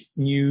these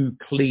new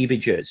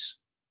cleavages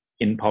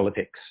in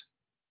politics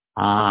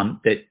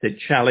that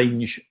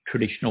challenge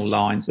traditional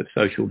lines of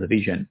social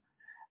division.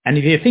 And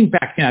if you think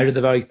back, to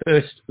the very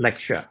first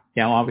lecture,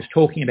 I was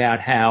talking about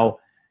how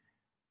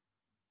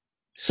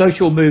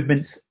social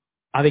movements,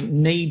 I think,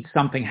 need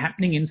something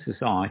happening in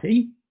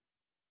society,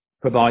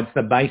 provides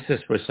the basis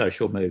for a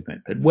social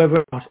movement. But whether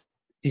or not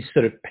this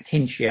sort of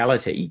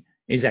potentiality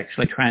is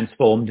actually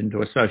transformed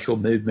into a social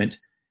movement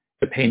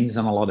depends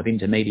on a lot of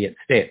intermediate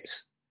steps.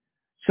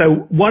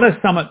 So what are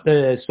some of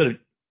the sort of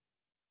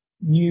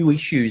new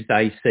issues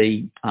they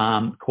see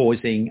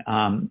causing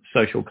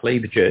social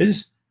cleavages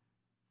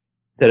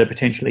that are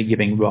potentially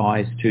giving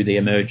rise to the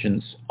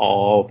emergence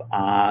of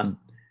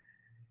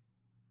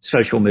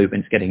social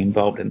movements getting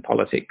involved in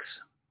politics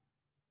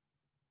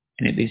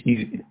and these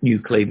new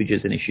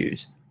cleavages and issues?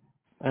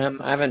 I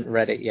haven't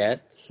read it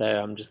yet, so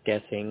I'm just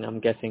guessing.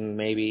 I'm guessing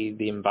maybe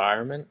the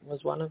environment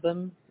was one of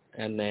them,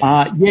 and then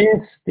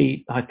yes,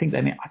 I think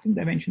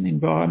they mentioned the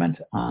environment.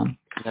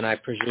 And I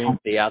presume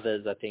the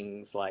others are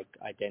things like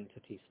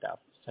identity stuff.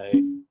 So,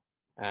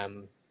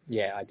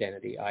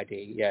 identity,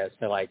 ID,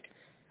 so like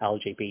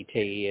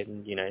LGBT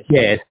and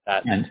yes,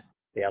 that. And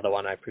the other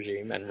one, I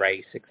presume, and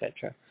race,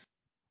 etc.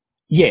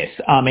 Yes,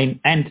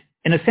 and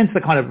in a sense, the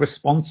kind of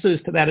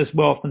responses to that as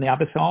well from the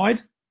other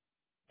side,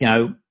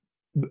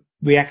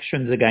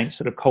 reactions against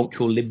sort of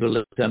cultural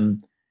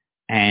liberalism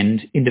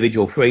and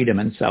individual freedom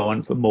and so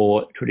on for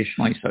more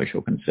traditionally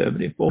social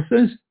conservative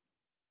forces.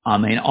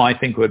 I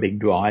think we're a big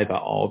driver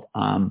of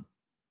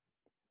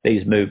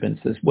these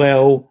movements as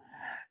well.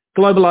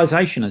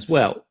 Globalisation as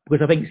well,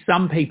 because I think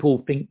some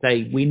people think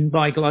they win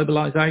by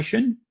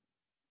globalisation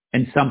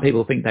and some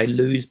people think they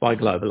lose by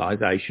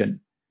globalisation.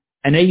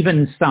 And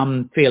even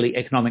some fairly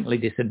economically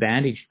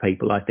disadvantaged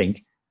people, I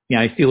think,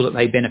 feel that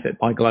they benefit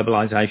by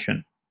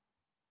globalisation,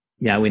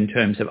 in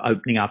terms of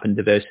opening up and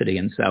diversity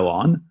and so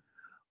on,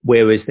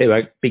 whereas there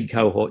are big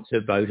cohorts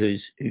of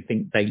voters who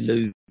think they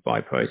lose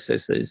by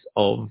processes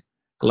of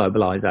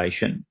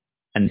globalisation,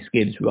 and this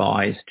gives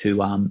rise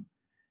to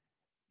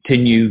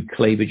new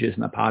cleavages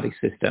in the party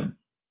system.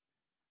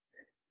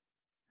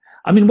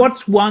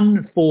 What's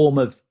one form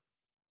of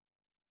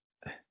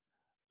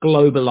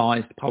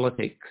globalised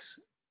politics?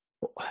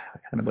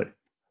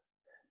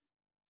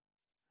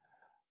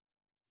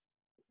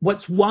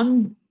 What's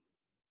one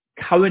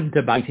current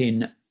debate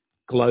in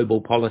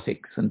global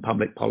politics and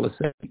public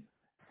policy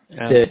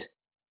that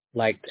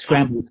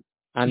scrambles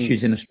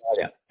issues in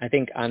Australia? I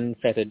think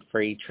unfettered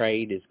free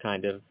trade is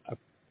kind of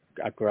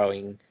a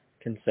growing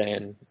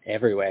concern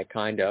everywhere,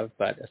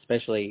 but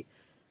especially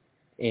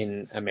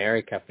in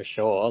America for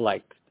sure.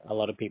 Like, a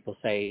lot of people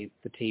say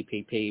the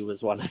TPP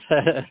was one of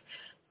the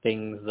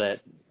things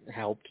that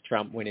helped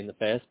Trump win in the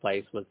first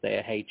place, was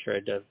their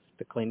hatred of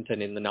the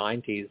Clinton in the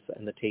 90s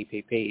and the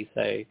TPP.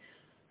 So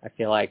I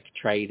feel like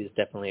trade is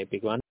definitely a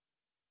big one.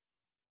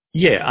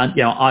 Yeah,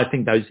 I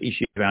think those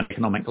issues around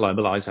economic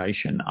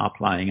globalisation are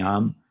playing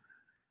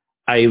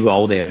a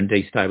role there in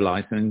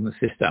destabilising the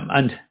system.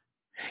 And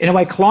in a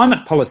way,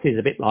 climate policy is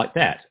a bit like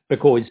that,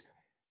 because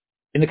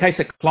in the case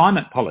of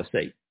climate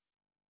policy,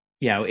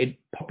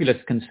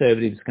 populist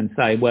conservatives can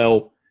say,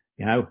 well,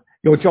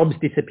 your jobs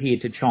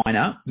disappeared to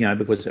China,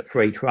 because of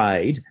free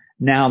trade.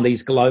 Now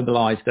these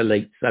globalised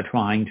elites are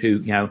trying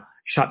to,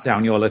 shut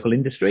down your local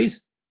industries.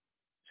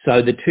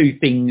 So the two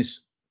things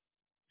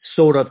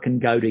sort of can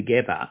go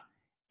together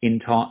in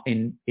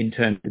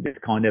terms of this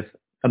kind of,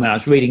 I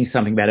was reading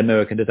something about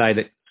America today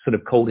that sort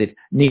of called it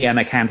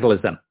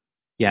neo-mercantilism.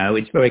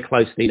 It's very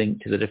closely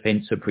linked to the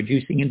defence of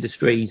producing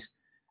industries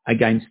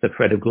against the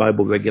threat of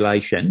global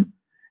regulation.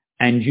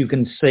 And you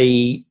can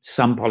see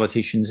some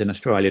politicians in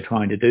Australia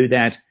trying to do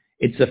that.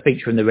 It's a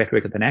feature in the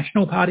rhetoric of the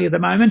National Party at the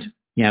moment.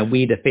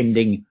 We're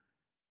defending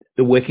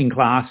the working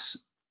class,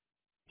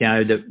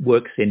 that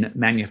works in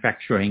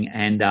manufacturing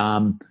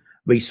and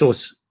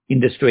resource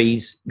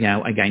industries,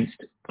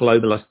 against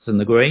globalists and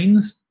the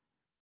Greens.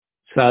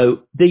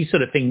 So these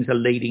sort of things are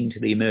leading to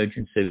the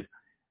emergence of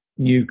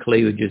new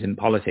cleavages in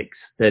politics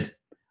that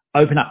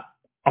open up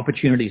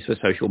opportunities for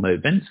social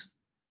movements.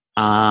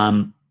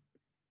 And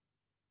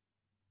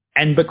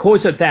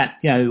because of that,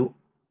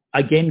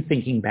 again,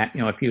 thinking back,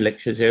 a few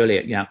lectures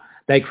earlier,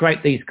 they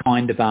create these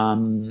kind of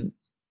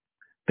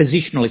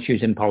positional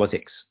issues in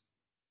politics.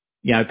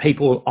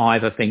 People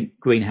either think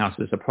greenhouse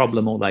is a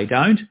problem or they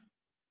don't.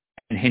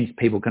 and hence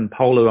people can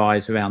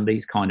polarize around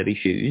these kind of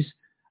issues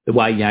the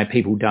way,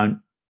 people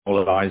don't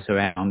polarize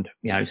around,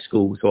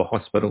 schools or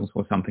hospitals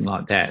or something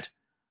like that.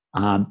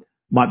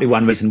 Might be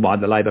one reason why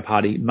the Labor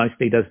Party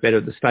mostly does better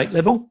at the state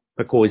level,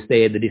 because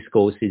there the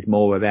discourse is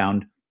more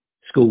around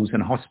schools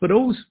and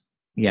hospitals,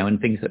 and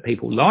things that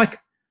people like,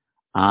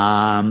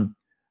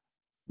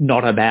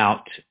 not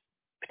about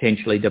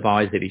potentially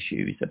divisive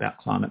issues about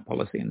climate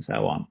policy and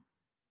so on.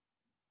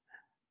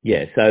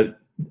 Yeah, so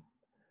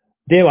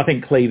there I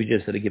think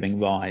cleavages that are giving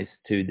rise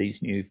to these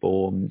new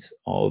forms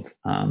of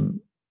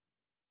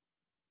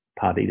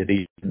party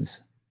divisions.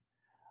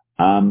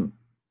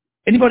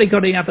 Anybody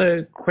got any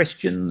other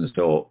questions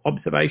or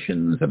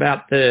observations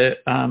about the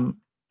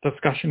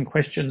discussion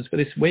questions for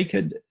this week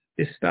at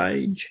this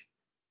stage?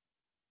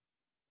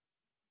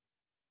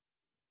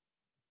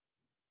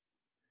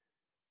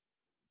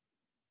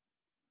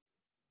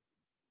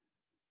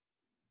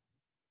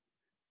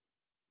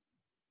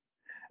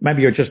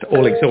 Maybe you're just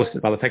all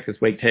exhausted by the fact it's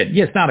week 10.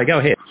 Yes, Nana, go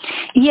ahead.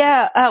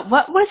 Yeah.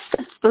 What was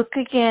the book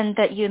again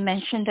that you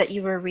mentioned that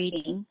you were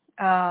reading?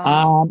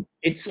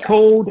 It's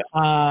called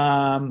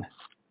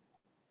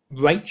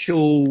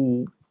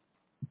Rachel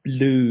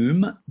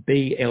Bloom,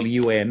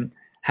 B-L-U-M,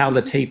 How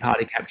the Tea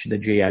Party Captured the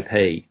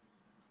GOP.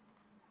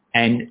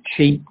 And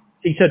she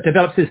sort of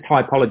develops this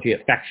typology of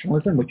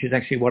factionalism, which is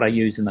actually what I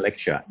use in the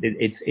lecture.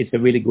 It's a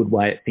really good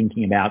way of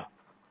thinking about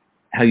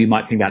how you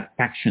might think about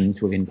factions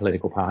within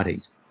political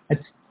parties.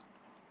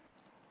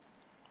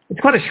 It's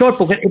quite a short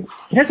book. It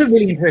has a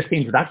really interesting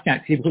introduction,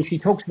 actually, because she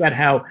talks about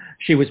how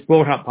she was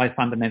brought up by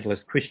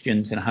fundamentalist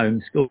Christians and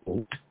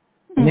homeschooled.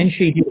 And then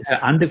she did her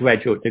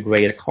undergraduate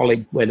degree at a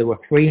college where there were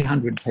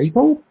 300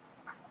 people.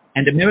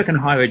 And American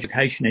higher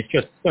education is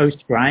just so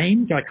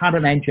strange. I can't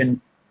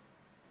imagine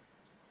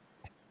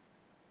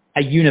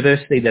a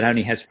university that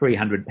only has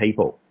 300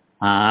 people.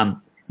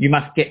 You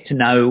must get to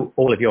know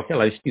all of your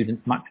fellow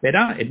students much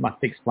better. It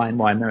must explain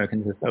why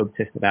Americans are so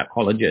obsessed about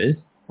colleges.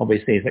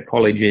 Obviously, is that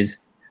college is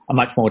a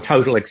much more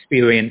total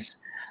experience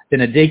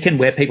than a deacon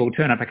where people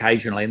turn up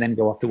occasionally and then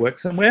go off to work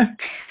somewhere.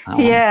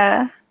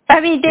 Yeah. I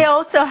mean, they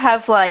also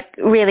have like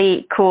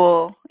really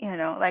cool,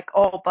 like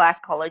all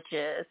black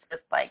colleges with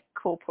like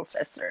cool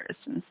professors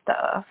and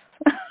stuff.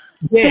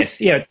 Yes,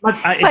 yeah. It's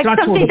like much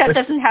something more that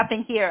doesn't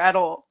happen here at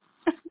all.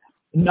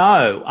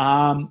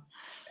 No.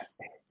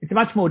 It's a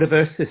much more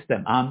diverse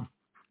system.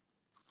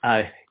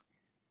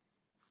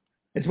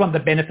 It's one of the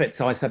benefits,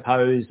 I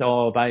suppose,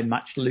 of a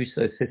much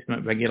looser system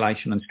of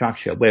regulation and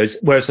structure,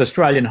 whereas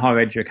Australian higher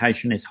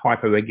education is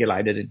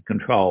hyper-regulated and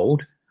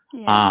controlled.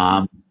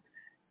 Yeah.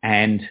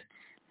 And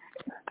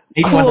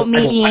cool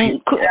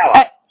meaning,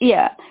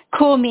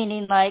 cool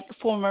meaning like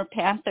former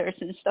Panthers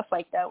and stuff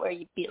like that, where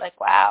you'd be like,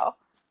 wow,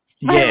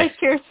 my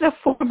lecture's a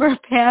former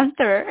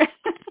Panther.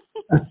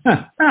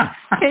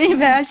 Can you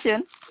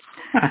imagine?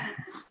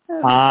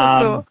 So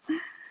cool.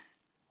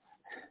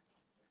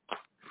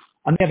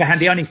 On the other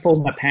hand, the only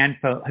former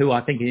Panther who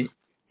I think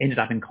ended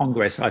up in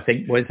Congress, I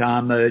think, was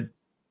a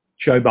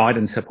Joe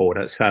Biden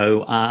supporter.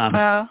 So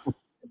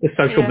the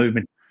social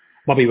movement,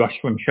 Bobby Rush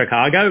from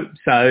Chicago.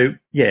 So,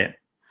 yeah.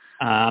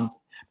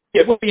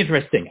 It will be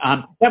interesting.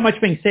 That much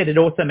being said, it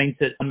also means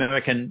that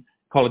American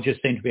colleges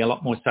seem to be a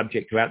lot more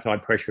subject to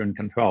outside pressure and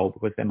control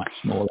because they're much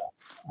smaller.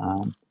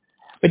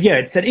 But yeah,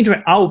 it's an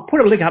interesting. I'll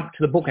put a link up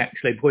to the book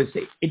actually because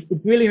it's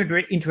really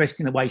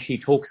interesting the way she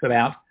talks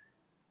about,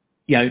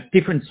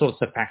 different sorts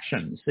of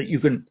factions that you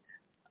can.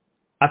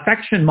 A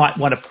faction might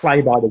want to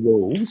play by the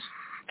rules,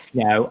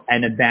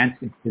 and advance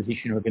its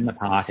position within the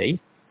party,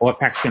 or a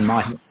faction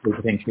might actually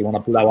potentially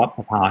want to blow up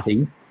the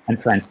party and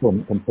transform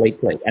it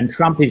completely. And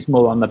Trump is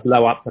more on the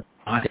blow up the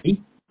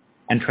party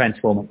and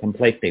transform it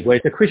completely.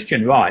 Whereas the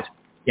Christian right,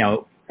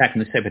 back in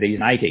the 70s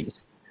and 80s,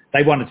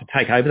 they wanted to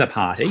take over the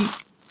party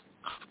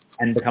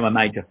and become a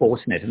major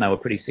force in it, and they were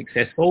pretty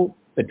successful.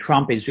 But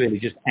Trump is really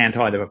just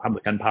anti the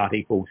Republican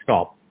Party, full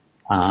stop,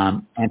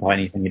 anti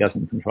anything he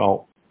doesn't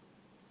control.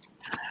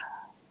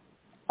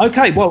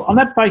 Okay, well, on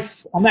that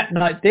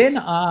note then,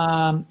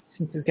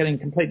 since it's getting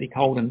completely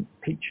cold and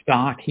pitch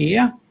dark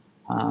here,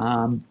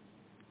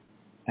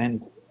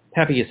 and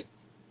Tappy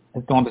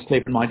has gone to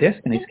sleep on my desk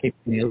and he's keeping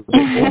me a little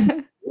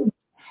bit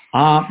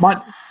warm. Might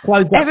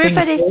close up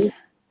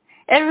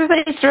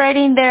Everybody's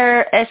writing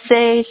their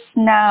essays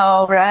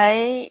now,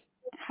 right?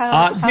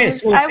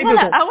 Yes. Well, I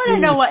want to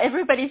know what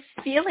everybody's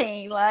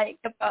feeling like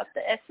about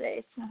the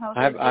essays.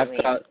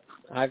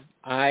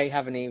 I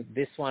haven't even,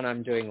 this one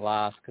I'm doing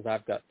last because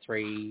I've got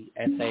 3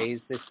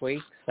 essays this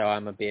week, so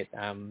I'm a bit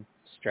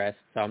stressed.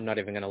 So I'm not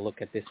even going to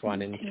look at this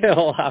one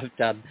until I've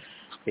done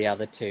the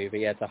other 2. But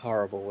yeah, it's a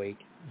horrible week.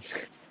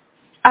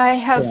 I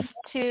have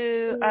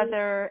 2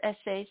 other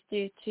essays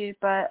due too,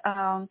 but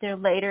they're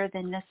later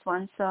than this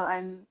one, so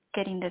I'm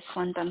getting this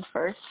one done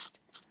first.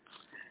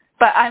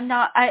 But I'm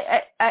not.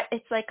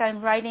 It's like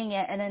I'm writing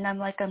it, and then I'm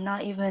like, I'm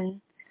not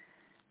even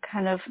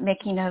kind of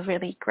making a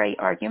really great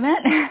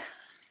argument.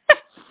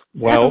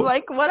 Well, I'm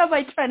like, what am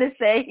I trying to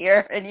say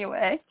here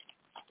anyway?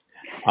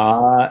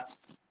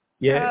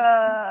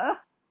 Yeah.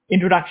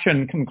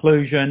 introduction,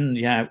 conclusion,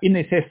 in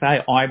this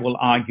essay, I will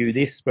argue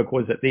this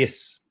because at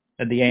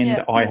the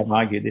end, I have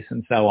argued this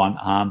and so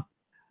on.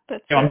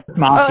 That's I'm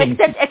marking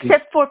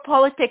except for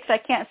politics, I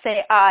can't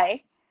say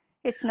I.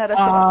 It's not a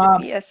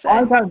philosophy essay.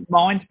 I don't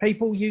mind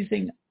people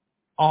using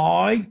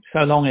I,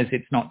 so long as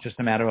it's not just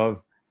a matter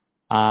of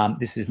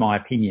this is my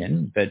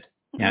opinion, but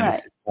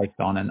this is based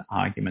on an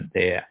argument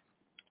there.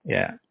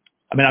 Yeah.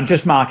 I mean, I'm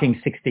just marking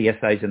 60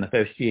 essays in the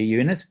first year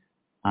unit.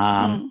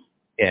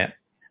 Yeah.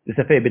 There's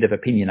a fair bit of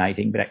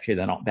opinionating, but actually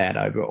they're not bad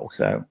overall.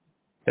 So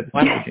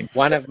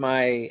one of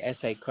my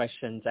essay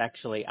questions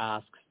actually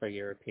asks for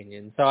your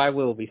opinion, so I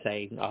will be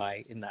saying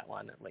I in that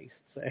one at least.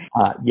 So.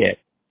 Yeah,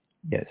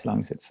 as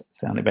long as it's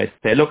soundly based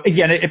there. Look,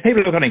 again, if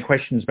people have got any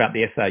questions about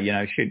the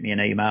essay, shoot me an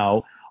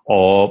email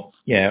or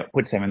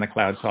put some in the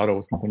cloud site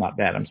or something like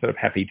that. I'm sort of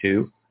happy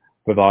to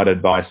provide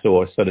advice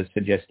or sort of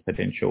suggest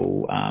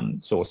potential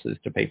sources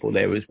to people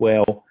there as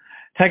well.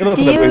 Take a look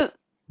at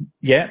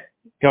the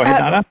Go ahead,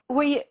 Nada.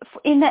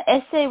 In the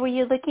essay, were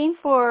you looking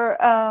for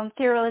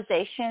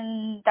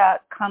theorization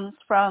that comes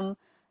from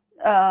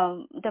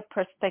the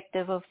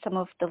perspective of some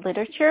of the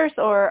literatures,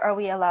 or are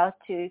we allowed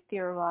to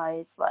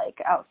theorize like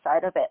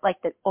outside of it,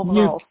 like the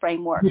overall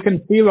framework? You can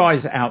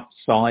theorize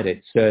outside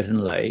it,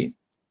 certainly,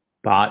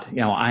 but,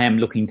 I am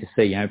looking to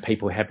see,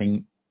 people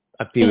having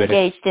a theoretical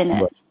engaged in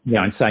it.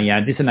 And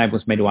saying, this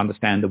enables me to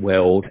understand the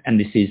world and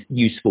this is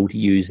useful to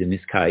use in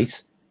this case.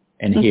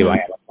 And here I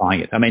am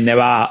applying it. I mean,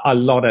 there are a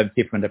lot of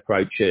different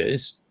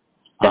approaches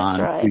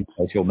to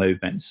social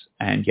movements.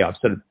 And, I've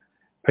sort of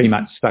pretty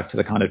much stuck to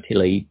the kind of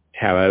Tilly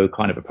Tarot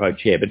kind of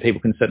approach here, but people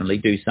can certainly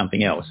do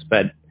something else,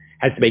 but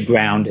has to be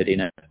grounded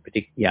in a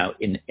particular,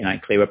 in a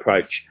clear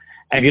approach.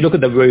 And if you look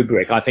at the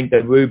rubric, I think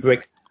the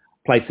rubric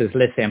places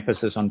less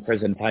emphasis on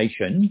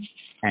presentation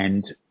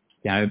and,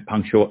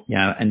 punctual,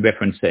 and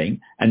referencing,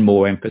 and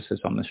more emphasis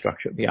on the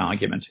structure of the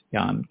argument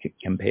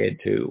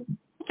compared to...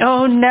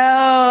 Oh,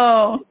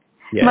 no.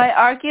 Yeah. My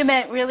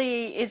argument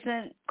really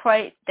isn't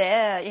quite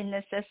there in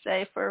this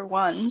essay for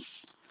once.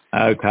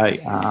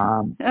 Okay.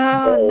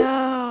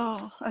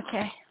 No.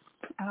 Okay.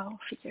 I'll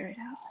figure it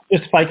out.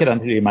 Just fake it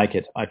until you make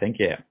it, I think,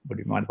 would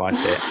be my advice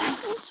there.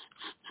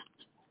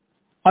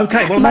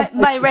 Okay, well...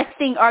 My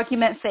resting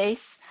argument face.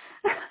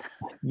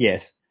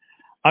 Yes.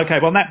 Okay,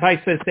 well, on that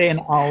basis, then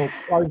I'll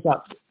close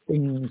up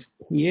things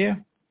here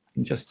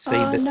and just see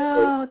that... Oh,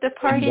 no, the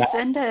party's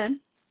ended.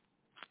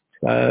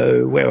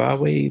 So where are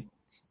we?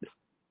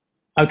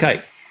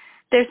 Okay.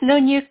 There's no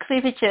new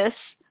cleavages.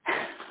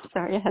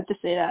 Sorry, I had to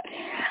say that.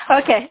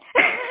 Okay.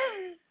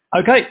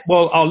 Okay,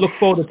 well, I'll look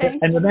forward to it.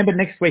 And remember,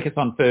 next week it's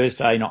on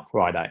Thursday, not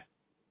Friday.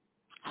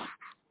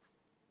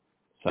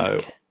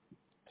 So,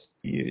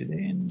 see you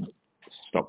then.